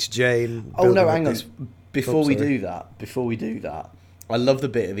attending to Jane. Oh, no, hang on. Before we do that, I love the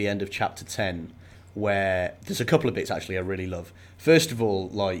bit at the end of chapter 10 where there's a couple of bits actually I really love. First of all,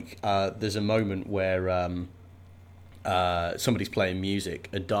 there's a moment where somebody's playing music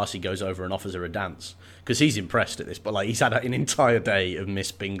and Darcy goes over and offers her a dance because he's impressed at this, but he's had an entire day of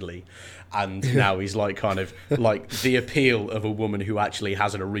Miss Bingley, and now he's kind of the appeal of a woman who actually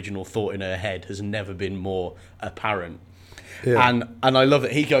has an original thought in her head has never been more apparent. Yeah. And I love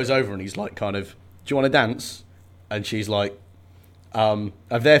it. He goes over and he's kind of, do you want to dance? And she's like,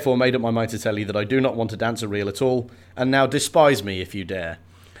 I've therefore made up my mind to tell you that I do not want to dance a reel at all, and now despise me if you dare.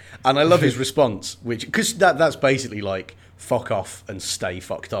 And I love his response, because that's basically fuck off and stay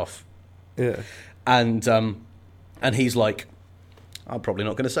fucked off. Yeah. And he's like, I'm probably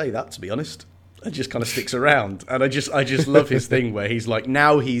not going to say that, to be honest. And just kind of sticks around. And I just love his thing where he's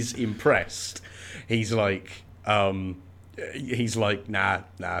now he's impressed. He's nah,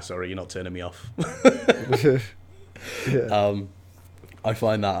 sorry, you're not turning me off. Yeah. I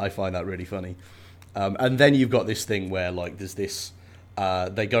find that really funny. And then you've got this thing where there's this,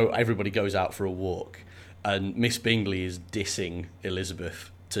 everybody goes out for a walk, and Miss Bingley is dissing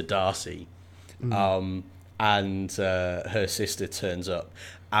Elizabeth to Darcy, and her sister turns up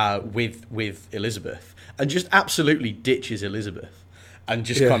with Elizabeth and just absolutely ditches Elizabeth, and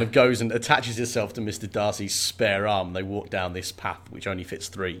just kind of goes and attaches herself to Mr. Darcy's spare arm. They walk down this path which only fits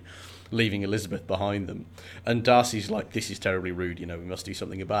 3, leaving Elizabeth behind them. And Darcy's like, this is terribly rude, we must do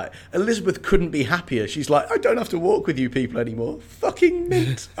something about it. Elizabeth couldn't be happier. She's like, I don't have to walk with you people anymore. Fucking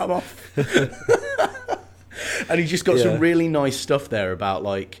mint. I'm off. And he just got some really nice stuff there about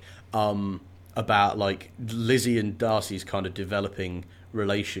Lizzie and Darcy's kind of developing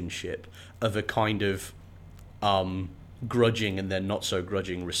relationship of a kind of grudging and then not so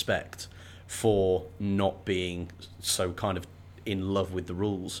grudging respect for not being so kind of in love with the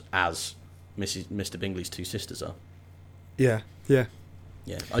rules as Mr. Bingley's 2 sisters are. Yeah.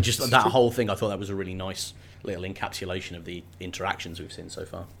 I just that whole thing. I thought that was a really nice little encapsulation of the interactions we've seen so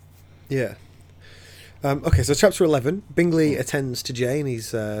far. Yeah. Okay, so chapter 11. Bingley attends to Jane.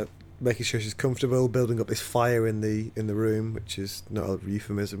 He's making sure she's comfortable, building up this fire in the room, which is not a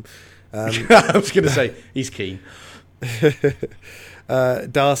euphemism. I was going to say he's keen.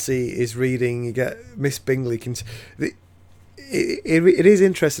 Darcy is reading. You get Miss Bingley. It is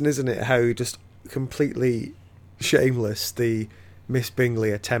interesting, isn't it, how just completely shameless the Miss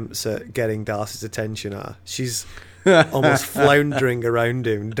Bingley attempts at getting Darcy's attention are. She's almost floundering around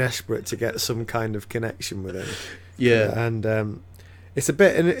him, desperate to get some kind of connection with him. Yeah. And it's a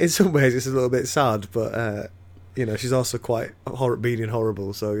bit, in some ways, it's a little bit sad, but she's also quite mean and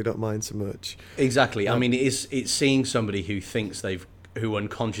horrible, so you don't mind so much. Exactly. I mean, it's seeing somebody who who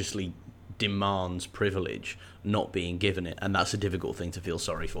unconsciously demands privilege not being given it, and that's a difficult thing to feel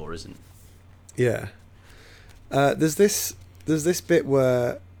sorry for, isn't it? Yeah. There's this bit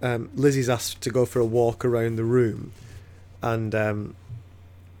where Lizzie's asked to go for a walk around the room, and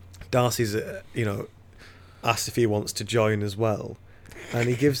Darcy's asked if he wants to join as well, and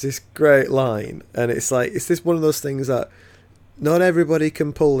he gives this great line, and it's this one of those things that not everybody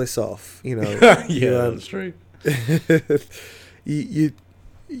can pull this off, That's true. you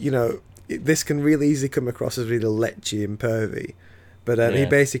this can really easily come across as really lechy and pervy, but he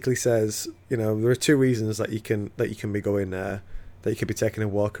basically says, there are 2 reasons that you can be going there, that you could be taking a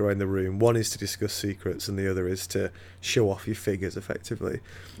walk around the room. One is to discuss secrets, and the other is to show off your figures effectively.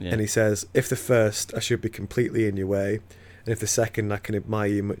 And he says, if the first, I should be completely in your way, and if the second, I can admire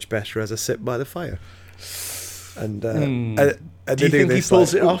you much better as I sit by the fire. And do you think he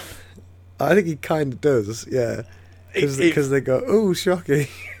pulls it off? I think he kind of does, yeah, because they go, oh, shocking.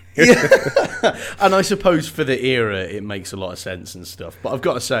 Yeah. And I suppose for the era it makes a lot of sense and stuff, but I've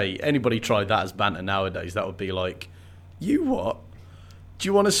got to say, anybody tried that as banter nowadays, that would be like, you what? Do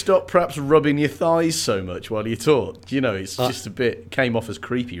you want to stop perhaps rubbing your thighs so much while you talk? It's just a bit, came off as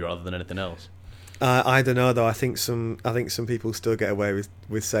creepy rather than anything else. I don't know though. I think some people still get away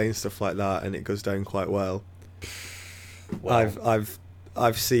with saying stuff like that, and it goes down quite well.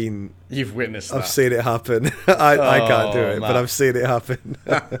 I've seen. You've witnessed that. I've seen it happen. I can't do it, but I've seen it happen.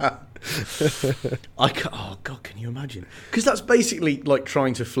 Oh God, can you imagine? Because that's basically like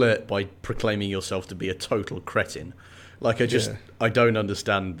trying to flirt by proclaiming yourself to be a total cretin. I don't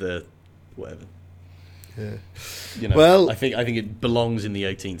understand the whatever. Yeah. Well, I think it belongs in the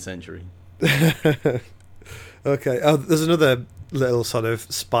 18th century. Okay. Oh, there's another little sort of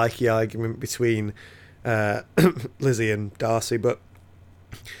spiky argument between Lizzie and Darcy, but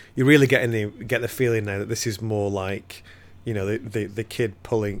you really get the feeling now that this is more like, the kid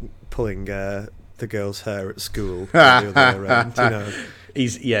pulling the girl's hair at school. The other way around,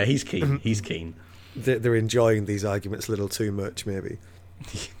 He's keen. He's keen. they're enjoying these arguments a little too much, maybe.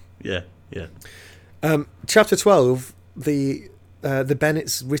 Yeah. Chapter 12, the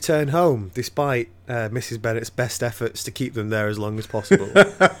Bennets return home, despite Mrs. Bennet's best efforts to keep them there as long as possible.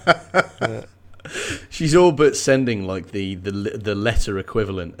 She's all but sending like the letter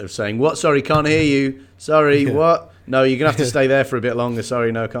equivalent of saying, "What? Sorry, can't hear you. Sorry, what? No, you're gonna have to stay there for a bit longer.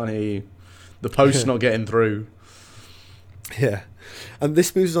 Sorry, no, can't hear you. The post's not getting through." Yeah, and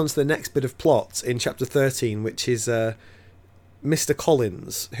this moves on to the next bit of plot in chapter 13, which is Mr.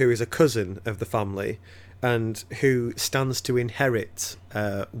 Collins, who is a cousin of the family, and who stands to inherit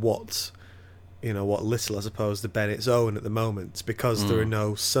what little, I suppose, the Bennets own at the moment, because there are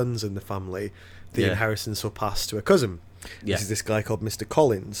no sons in the family. The inheritance will pass to a cousin. Yeah. This is this guy called Mr.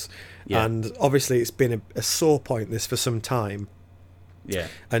 Collins, Yeah. and obviously it's been a sore point this for some time. Yeah.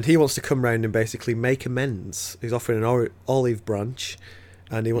 And he wants to come round and basically make amends. He's offering an olive branch,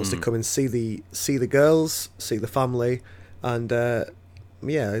 and he wants to come and see the girls, see the family, and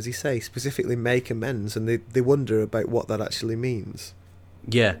as you say, specifically make amends. And they wonder about what that actually means.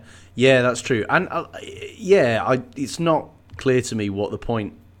 Yeah, that's true. And it's not clear to me what the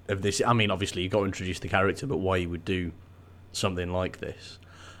point of this. I mean, obviously you've got to introduce the character, but why you would do something like this?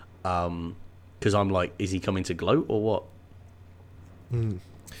 Because I'm like, is he coming to gloat or what?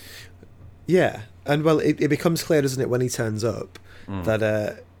 Yeah, and well, it becomes clear, doesn't it, when he turns up,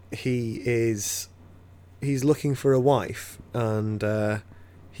 that he's looking for a wife, and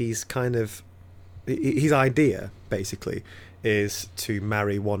he's kind of his idea basically is to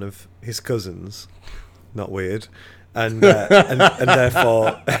marry one of his cousins. Not weird, and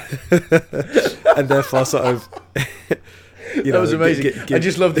therefore sort of. That was amazing. I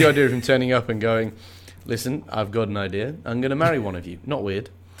just love the idea of him turning up and going, "Listen, I've got an idea. I'm going to marry one of you." Not weird.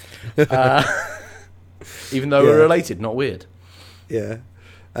 Even though we're related, not weird. Yeah.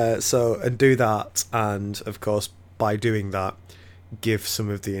 And do that, and of course, by doing that, give some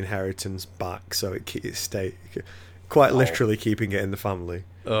of the inheritance back, so it stay quite literally keeping it in the family.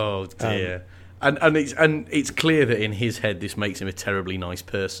 Oh dear. And it's clear that in his head this makes him a terribly nice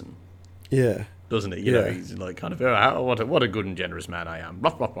person. Yeah. Doesn't it? You know, he's like kind of, what a good and generous man I am.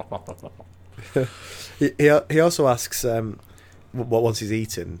 Blah, blah, blah, blah, blah, blah. He also asks, once he's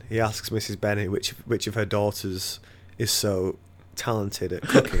eaten, he asks Mrs. Bennet which of her daughters is so talented at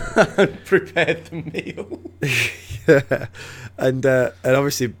cooking. Prepared the meal. Yeah. And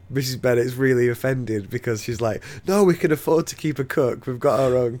obviously Mrs. Bennet's really offended, because she's like, "No, we can afford to keep a cook. We've got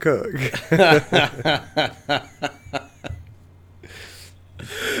our own cook."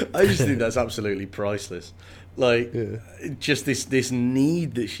 I just think that's absolutely priceless. Like, just this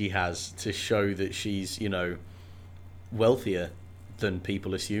need that she has to show that she's, wealthier than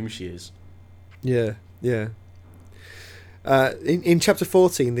people assume she is. Yeah. In chapter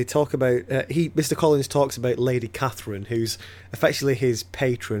 14, they talk about Mr. Collins talks about Lady Catherine, who's effectively his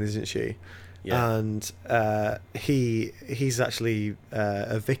patron, isn't she? Yeah. And he's actually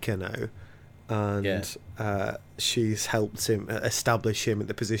a vicar now, and she's helped him establish him at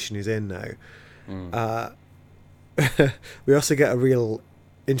the position he's in now. We also get a real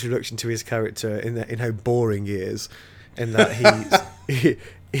introduction to his character in how boring he is, in that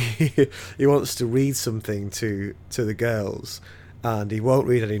he wants to read something to the girls, and he won't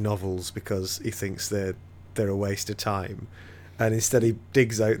read any novels because he thinks they're a waste of time, and instead he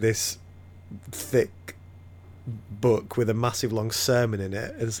digs out this thick book with a massive long sermon in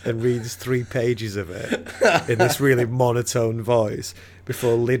it and reads 3 pages of it in this really monotone voice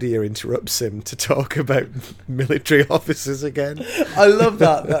before Lydia interrupts him to talk about military officers again. I love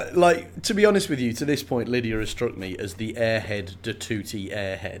that. Like, to be honest with you, to this point Lydia has struck me as the airhead de tutti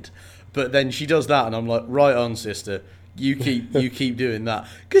airhead, but then she does that and I'm like, right on, sister, you keep doing that,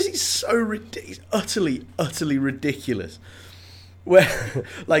 because it's so it's utterly ridiculous. Where,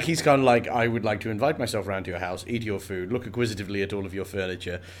 like, he's kind of like, "I would like to invite myself round to your house, eat your food, look acquisitively at all of your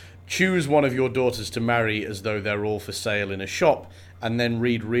furniture, choose one of your daughters to marry as though they're all for sale in a shop, and then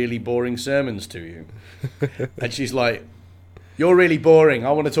read really boring sermons to you." And she's like, "You're really boring.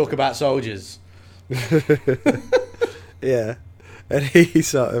 I want to talk about soldiers." Yeah. And he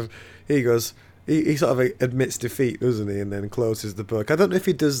sort of admits defeat, doesn't he, and then closes the book. I don't know if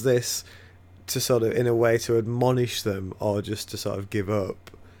he does this to sort of, in a way, to admonish them, or just to sort of give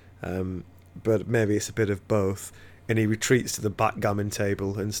up, but maybe it's a bit of both, and he retreats to the backgammon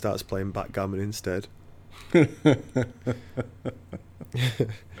table and starts playing backgammon instead.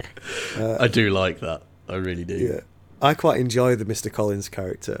 I do like that. I really do. Yeah, I quite enjoy the Mr. Collins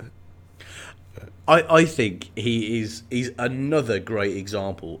character. I think he's another great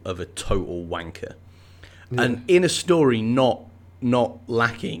example of a total wanker, and in a story not not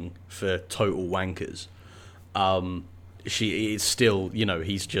lacking for total wankers. She is still,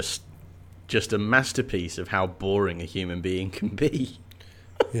 he's just a masterpiece of how boring a human being can be.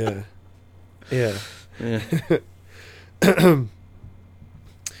 Yeah.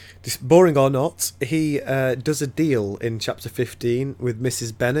 Just boring or not, he does a deal in chapter 15 with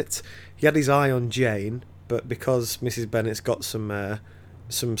Mrs. Bennet. He had his eye on Jane, but because Mrs. Bennet's got some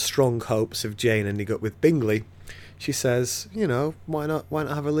strong hopes of Jane ending up with Bingley, she says, why not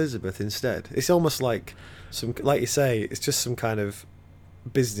have Elizabeth instead? It's almost like like you say, it's just some kind of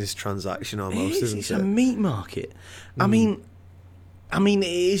business transaction almost, isn't it? It's a meat market. I mean, it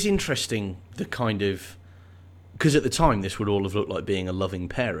is interesting the kind of, because at the time this would all have looked like being a loving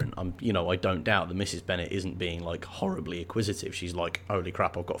parent. I don't doubt that Mrs. Bennet isn't being like horribly acquisitive. She's like, holy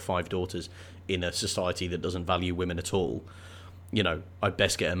crap, I've got 5 daughters in a society that doesn't value women at all. I'd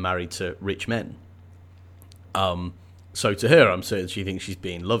best get her married to rich men. So to her, I'm certain she thinks she's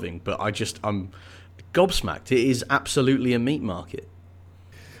being loving, but I'm gobsmacked. It is absolutely a meat market.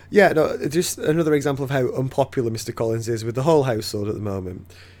 Yeah, no, just another example of how unpopular Mr. Collins is with the whole household at the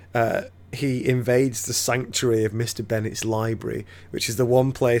moment. He invades the sanctuary of Mr. Bennet's library, which is the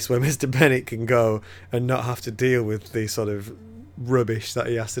one place where Mr. Bennet can go and not have to deal with the sort of rubbish that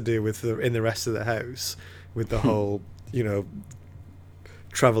he has to deal with in the rest of the house, with the whole,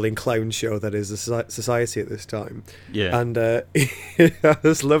 travelling clown show that is the society at this time. Yeah. And I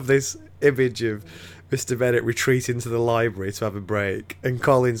just love this image of Mr. Bennet retreating to the library to have a break, and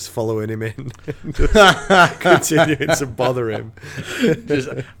Collins following him in, and just continuing to bother him.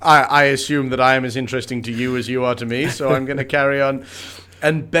 I assume that I am as interesting to you as you are to me, so I'm going to carry on.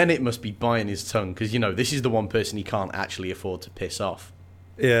 And Bennet must be biting his tongue, because, this is the one person he can't actually afford to piss off.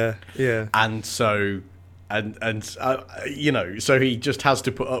 Yeah. And so, so he just has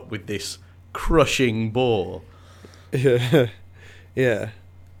to put up with this crushing bore. Yeah.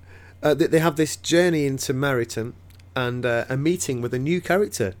 They have this journey into Meryton and a meeting with a new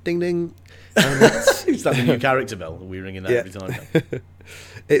character. Ding ding. Is that the new character bell? Are we ringing that every time?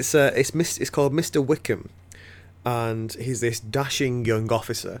 It's called Mr. Wickham, and he's this dashing young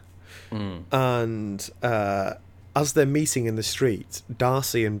officer. And as they're meeting in the street,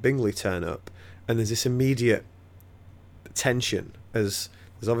 Darcy and Bingley turn up, and there's this immediate tension as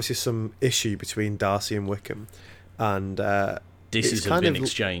there's obviously some issue between Darcy and Wickham, and disses have been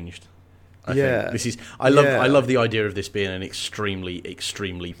exchanged. I think this is. I love the idea of this being an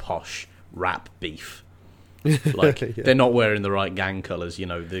extremely posh rap beef. Like they're not wearing the right gang colours.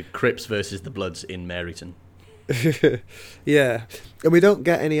 The Crips versus the Bloods in Meryton. Yeah, and we don't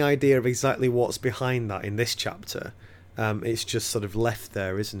get any idea of exactly what's behind that in this chapter. It's just sort of left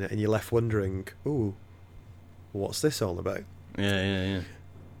there, isn't it? And you're left wondering, ooh, what's this all about? Yeah.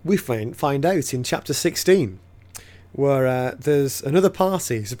 We find out in chapter 16. Where there's another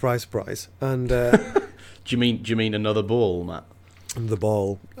party, surprise, and do you mean another ball, Matt? The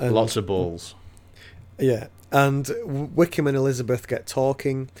ball, and, lots of balls. Yeah, and Wickham and Elizabeth get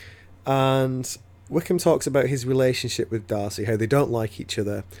talking, and Wickham talks about his relationship with Darcy, how they don't like each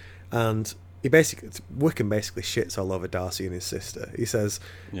other, and Wickham basically shits all over Darcy and his sister. He says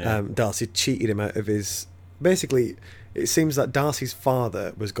Darcy cheated him out of his. Basically, it seems that Darcy's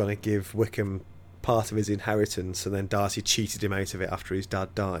father was going to give Wickham part of his inheritance, and then Darcy cheated him out of it after his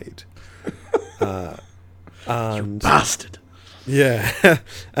dad died. You bastard. Yeah.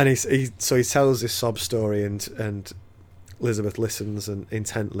 And he tells this sob story, and Elizabeth listens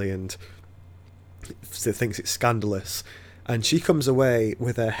intently and thinks it's scandalous, and she comes away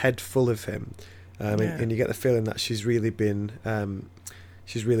with her head full of him, and you get the feeling that she's really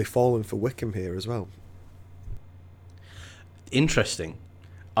fallen for Wickham here as well. Interesting.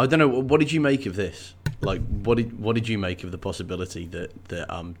 I don't know. What did you make of this? Like, what did you make of the possibility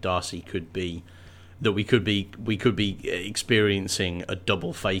that Darcy could be, that we could be experiencing a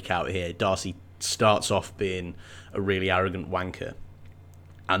double fake out here? Darcy starts off being a really arrogant wanker,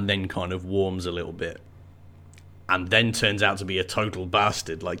 and then kind of warms a little bit, and then turns out to be a total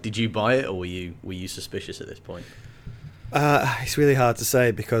bastard. Like, did you buy it, or were you suspicious at this point? It's really hard to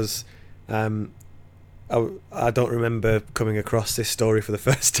say because. I don't remember coming across this story for the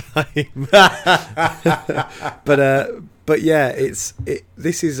first time, but yeah,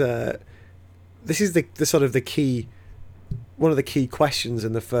 this is the sort of the key, one of the key questions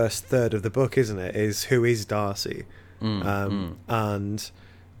in the first third of the book, isn't it? Is who is Darcy, and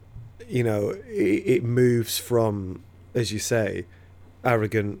it moves from, as you say,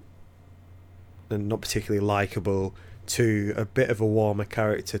 arrogant and not particularly likable to a bit of a warmer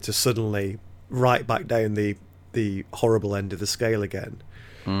character to suddenly right back down the horrible end of the scale again.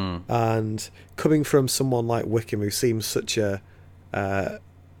 And coming from someone like Wickham, who seems such a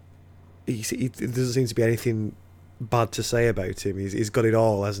He doesn't seem to be anything bad to say about him. He's got it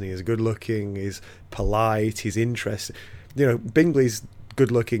all, hasn't he? He's good looking, he's polite, he's interesting. You know, Bingley's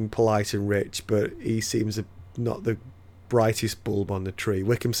good looking, polite and rich, but he seems not the brightest bulb on the tree.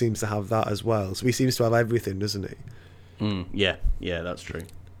 Wickham seems to have that as well, so he seems to have everything, doesn't he? Yeah, that's true.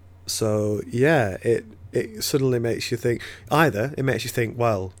 So yeah, it suddenly makes you think, either it makes you think,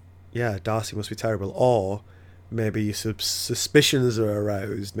 well, yeah, Darcy must be terrible, or maybe your suspicions are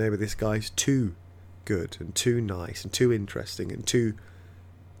aroused. Maybe this guy's too good and too nice and too interesting and too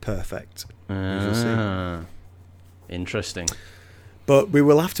perfect. Interesting. But we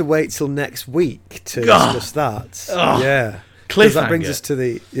will have to wait till next week to discuss that. Yeah, cliffhanger. That brings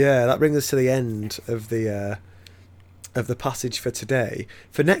us to the end of the passage for today.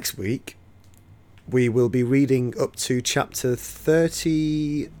 For next week, we will be reading up to chapter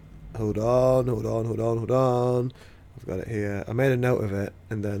 30. Hold on. I've got it here. I made a note of it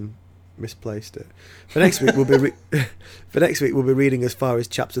and then misplaced it. For next week, we'll be reading as far as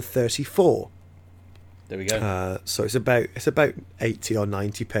chapter 34. There we go. So it's about 80 or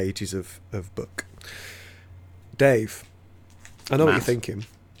 90 pages of book. Dave, I know what you're thinking.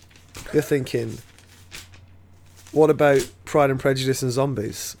 You're thinking, what about Pride and Prejudice and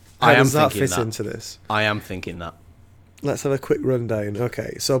zombies? How does that fit into this? I am thinking that. Let's have a quick rundown.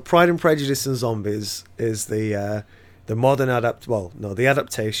 Okay, so Pride and Prejudice and Zombies is the modern the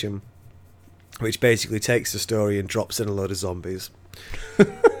adaptation, which basically takes the story and drops in a load of zombies.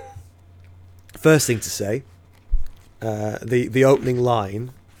 First thing to say, the opening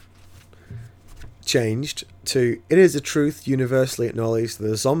line changed to, "It is a truth universally acknowledged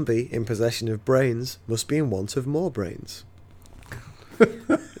that a zombie in possession of brains must be in want of more brains."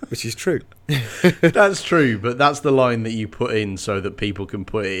 Which is true. That's true, but that's the line that you put in so that people can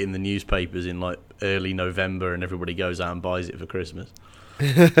put it in the newspapers in like early November and everybody goes out and buys it for Christmas.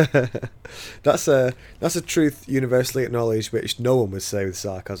 That's a truth universally acknowledged, which no one would say with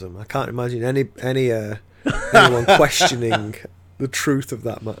sarcasm. I can't imagine anyone questioning the truth of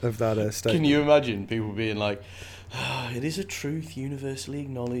that statement. Can you imagine people being like, "It is a truth universally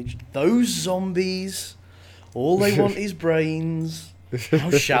acknowledged. Those zombies, all they want is brains. How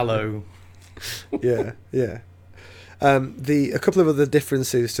shallow." Yeah. A couple of other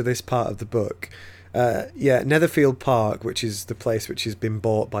differences to this part of the book. Netherfield Park, which is the place which has been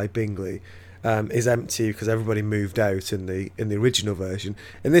bought by Bingley, is empty because everybody moved out in the original version.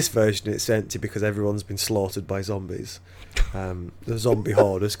 In this version, it's empty because everyone's been slaughtered by zombies. The zombie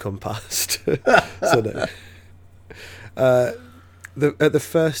horde has come past. At the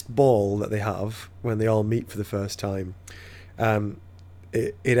first ball that they have, when they all meet for the first time,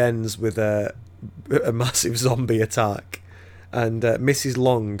 it ends with a massive zombie attack, and Mrs.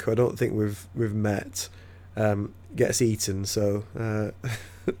 Long, who I don't think we've met, gets eaten. So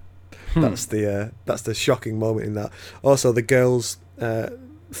that's the shocking moment in that. Also, the girls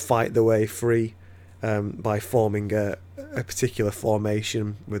fight their way free by forming a particular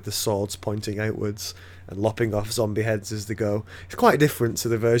formation with the swords pointing outwards and lopping off zombie heads as they go. It's quite different to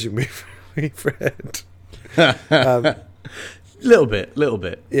the version we've read. Little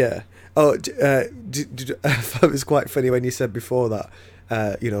bit. Yeah. Oh, I thought it was quite funny when you said before that,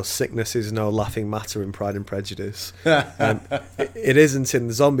 sickness is no laughing matter in Pride and Prejudice. It isn't in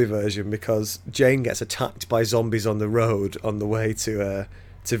the zombie version because Jane gets attacked by zombies on the road on the way to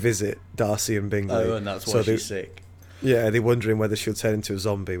visit Darcy and Bingley. Oh, and that's why she's sick. Yeah, they're wondering whether she'll turn into a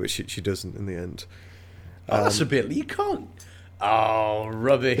zombie, which she doesn't in the end. That's a bit... You can't... Oh,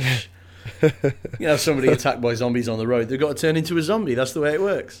 rubbish. You have somebody attacked by zombies on the road, they've got to turn into a zombie. That's the way it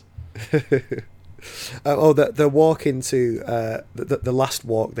works. The walk into the last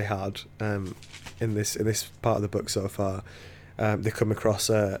walk they had in this part of the book so far, they come across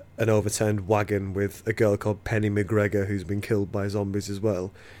an overturned wagon with a girl called Penny McGregor who's been killed by zombies as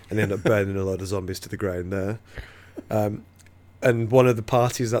well, and they end up burning a load of zombies to the ground there. And one of the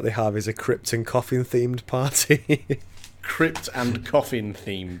parties that they have is a crypt and coffin themed party. Crypt and coffin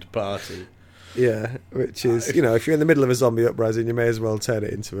themed party. Yeah, which is, if you're in the middle of a zombie uprising, you may as well turn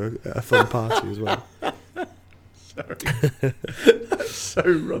it into a fun party as well. Sorry. That's so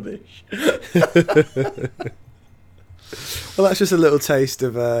rubbish. Well, that's just a little taste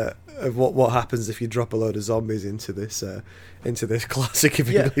of what happens if you drop a load of zombies into this classic of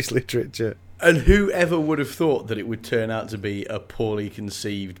English literature. And whoever would have thought that it would turn out to be a poorly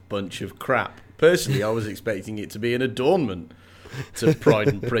conceived bunch of crap? Personally, I was expecting it to be an adornment to Pride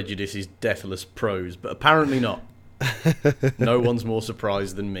and Prejudice's deathless prose, but apparently not. No one's more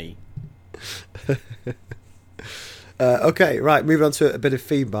surprised than me. Okay, right, moving on to a bit of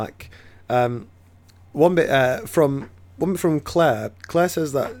feedback. One bit from one from Claire. Claire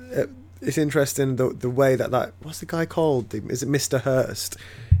says that it's interesting the way that what's the guy called? Is it Mr. Hurst?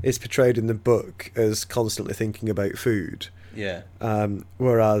 Is portrayed in the book as constantly thinking about food. Yeah.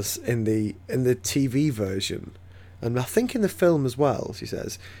 Whereas in the TV version, and I think in the film as well, she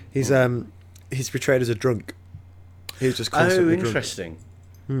says he's portrayed as a drunk. He's just constantly drunk. Interesting.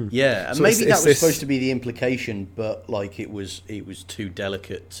 Yeah, and so maybe that was supposed to be the implication, but like it was too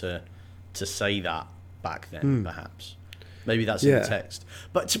delicate to say that back then. Perhaps maybe that's in the text.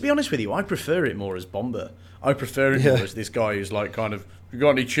 But to be honest with you, I prefer it more as Bomber. I prefer it more as this guy who's like kind of, you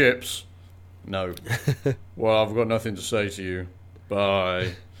got any chips? No. Well, I've got nothing to say to you.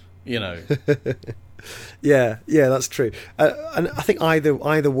 Bye. You know. Yeah, that's true. And I think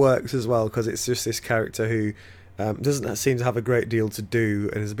either works as well, because it's just this character who doesn't seem to have a great deal to do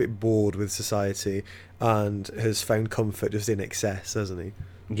and is a bit bored with society and has found comfort just in excess, hasn't he?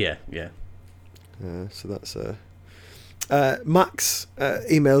 Yeah. So that's Max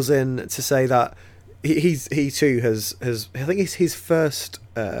emails in to say that he too has I think it's his first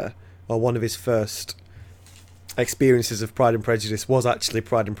or one of his first experiences of Pride and Prejudice was actually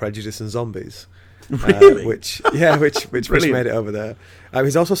Pride and Prejudice and Zombies. Really? Which made it over there.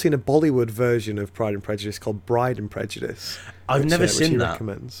 He's also seen a Bollywood version of Pride and Prejudice called Bride and Prejudice. I've never seen that.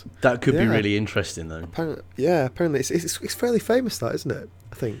 Recommends. That could be really interesting, though. Apparently it's fairly famous, that, isn't it?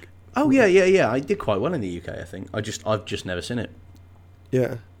 I think. Oh yeah. I did quite well in the UK. I think I've just never seen it.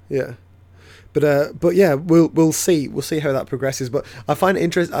 Yeah. But yeah, we'll see how that progresses. But I find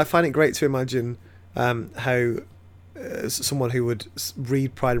it great to imagine how someone who would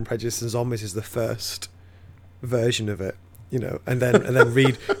read Pride and Prejudice and Zombies is the first version of it, you know, and then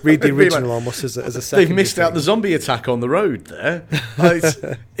read the original almost as a second. They've missed out the zombie attack on the road there.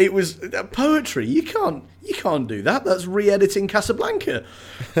 It was poetry. You can't do that. That's re-editing Casablanca.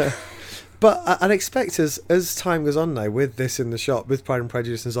 But I'd expect as time goes on now with this in the shop, with Pride and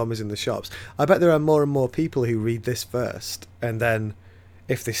Prejudice and Zombies in the shops, I bet there are more and more people who read this first, and then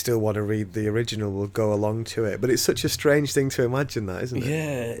if they still want to read the original, will go along to it. But it's such a strange thing to imagine that, isn't it?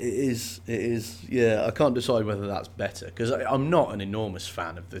 Yeah, it is. Yeah, I can't decide whether that's better, because I'm not an enormous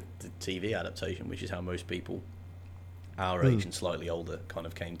fan of the TV adaptation, which is how most people our age and slightly older kind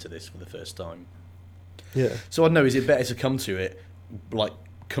of came to this for the first time. Yeah. So I don't know, is it better to come to it like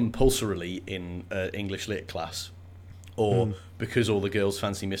compulsorily in English lit class, or because all the girls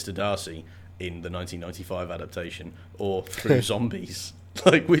fancy Mr. Darcy in the 1995 adaptation, or through zombies?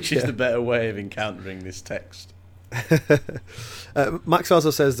 Like, which is the better way of encountering this text? Max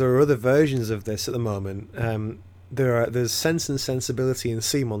also says there are other versions of this at the moment. There's Sense and Sensibility in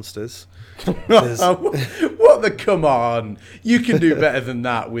Sea Monsters. What the, come on, you can do better than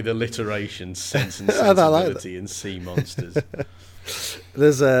that with alliteration. Sense and Sensibility in Sea Monsters.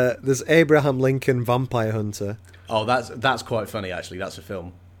 There's Abraham Lincoln Vampire Hunter. Oh, that's quite funny, actually. That's a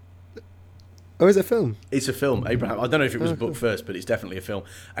film. Oh, is it a film? It's a film. I don't know if it was a book first, but it's definitely a film.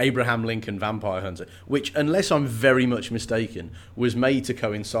 Abraham Lincoln Vampire Hunter, which, unless I'm very much mistaken, was made to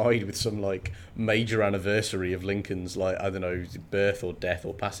coincide with some like major anniversary of Lincoln's, like, I don't know, birth or death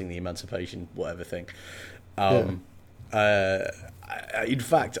or passing the Emancipation, whatever thing. In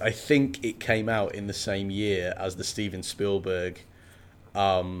fact, I think it came out in the same year as the Steven Spielberg,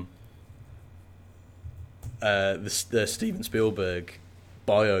 the Steven Spielberg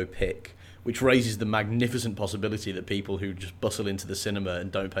biopic, which raises the magnificent possibility that people who just bustle into the cinema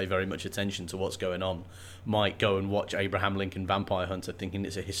and don't pay very much attention to what's going on might go and watch Abraham Lincoln Vampire Hunter thinking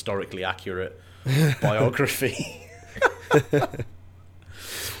it's a historically accurate biography.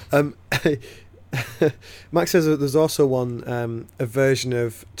 Max says that there's also one, a version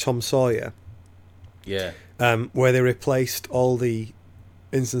of Tom Sawyer, where they replaced all the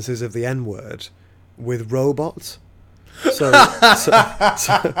instances of the N-word with robots. So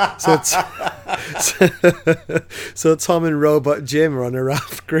Tom and Robot Jim are on a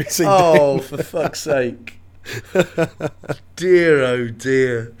raft cruising down. Oh, for fuck's sake. Dear, oh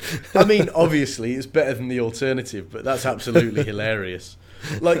dear. I mean, obviously, it's better than the alternative, but that's absolutely hilarious.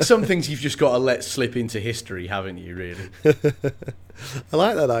 Like, some things you've just got to let slip into history, haven't you, really? I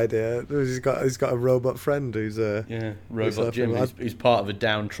like that idea. He's got a robot friend who's... Robot Jim, who's part of a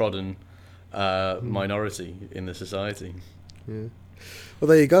downtrodden minority in the society. Yeah. Well,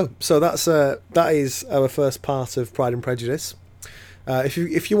 there you go. So that is our first part of Pride and Prejudice.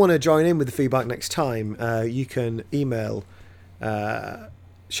 If you want to join in with the feedback next time, you can email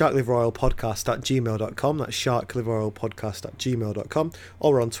sharkliveroilpodcast@gmail.com. That's sharkliveroilpodcast@gmail.com,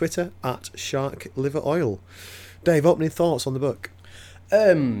 or we're on Twitter @sharkliveroil. Dave, opening thoughts on the book?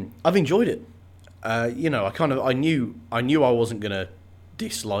 I've enjoyed it. I knew I wasn't going to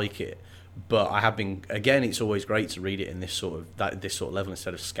dislike it, But I have been, again, it's always great to read it in this sort of level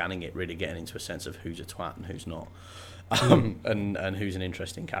instead of scanning it, really getting into a sense of who's a twat and who's not. And who's an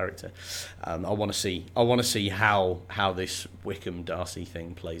interesting character. I want to see how this Wickham Darcy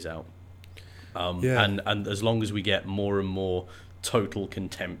thing plays out. And as long as we get more and more total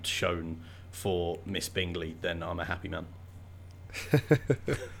contempt shown for Miss Bingley, then I'm a happy man.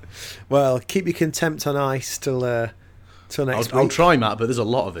 Well, keep your contempt on ice till next week. I'll try, Matt, but there's a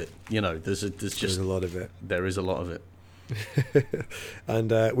lot of it. There's a lot of it. There is a lot of it.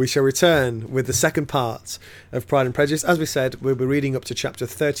 And we shall return with the second part of Pride and Prejudice. As we said, we'll be reading up to chapter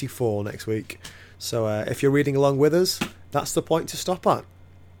 34 next week. So if you're reading along with us, that's the point to stop at.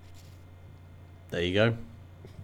 There you go.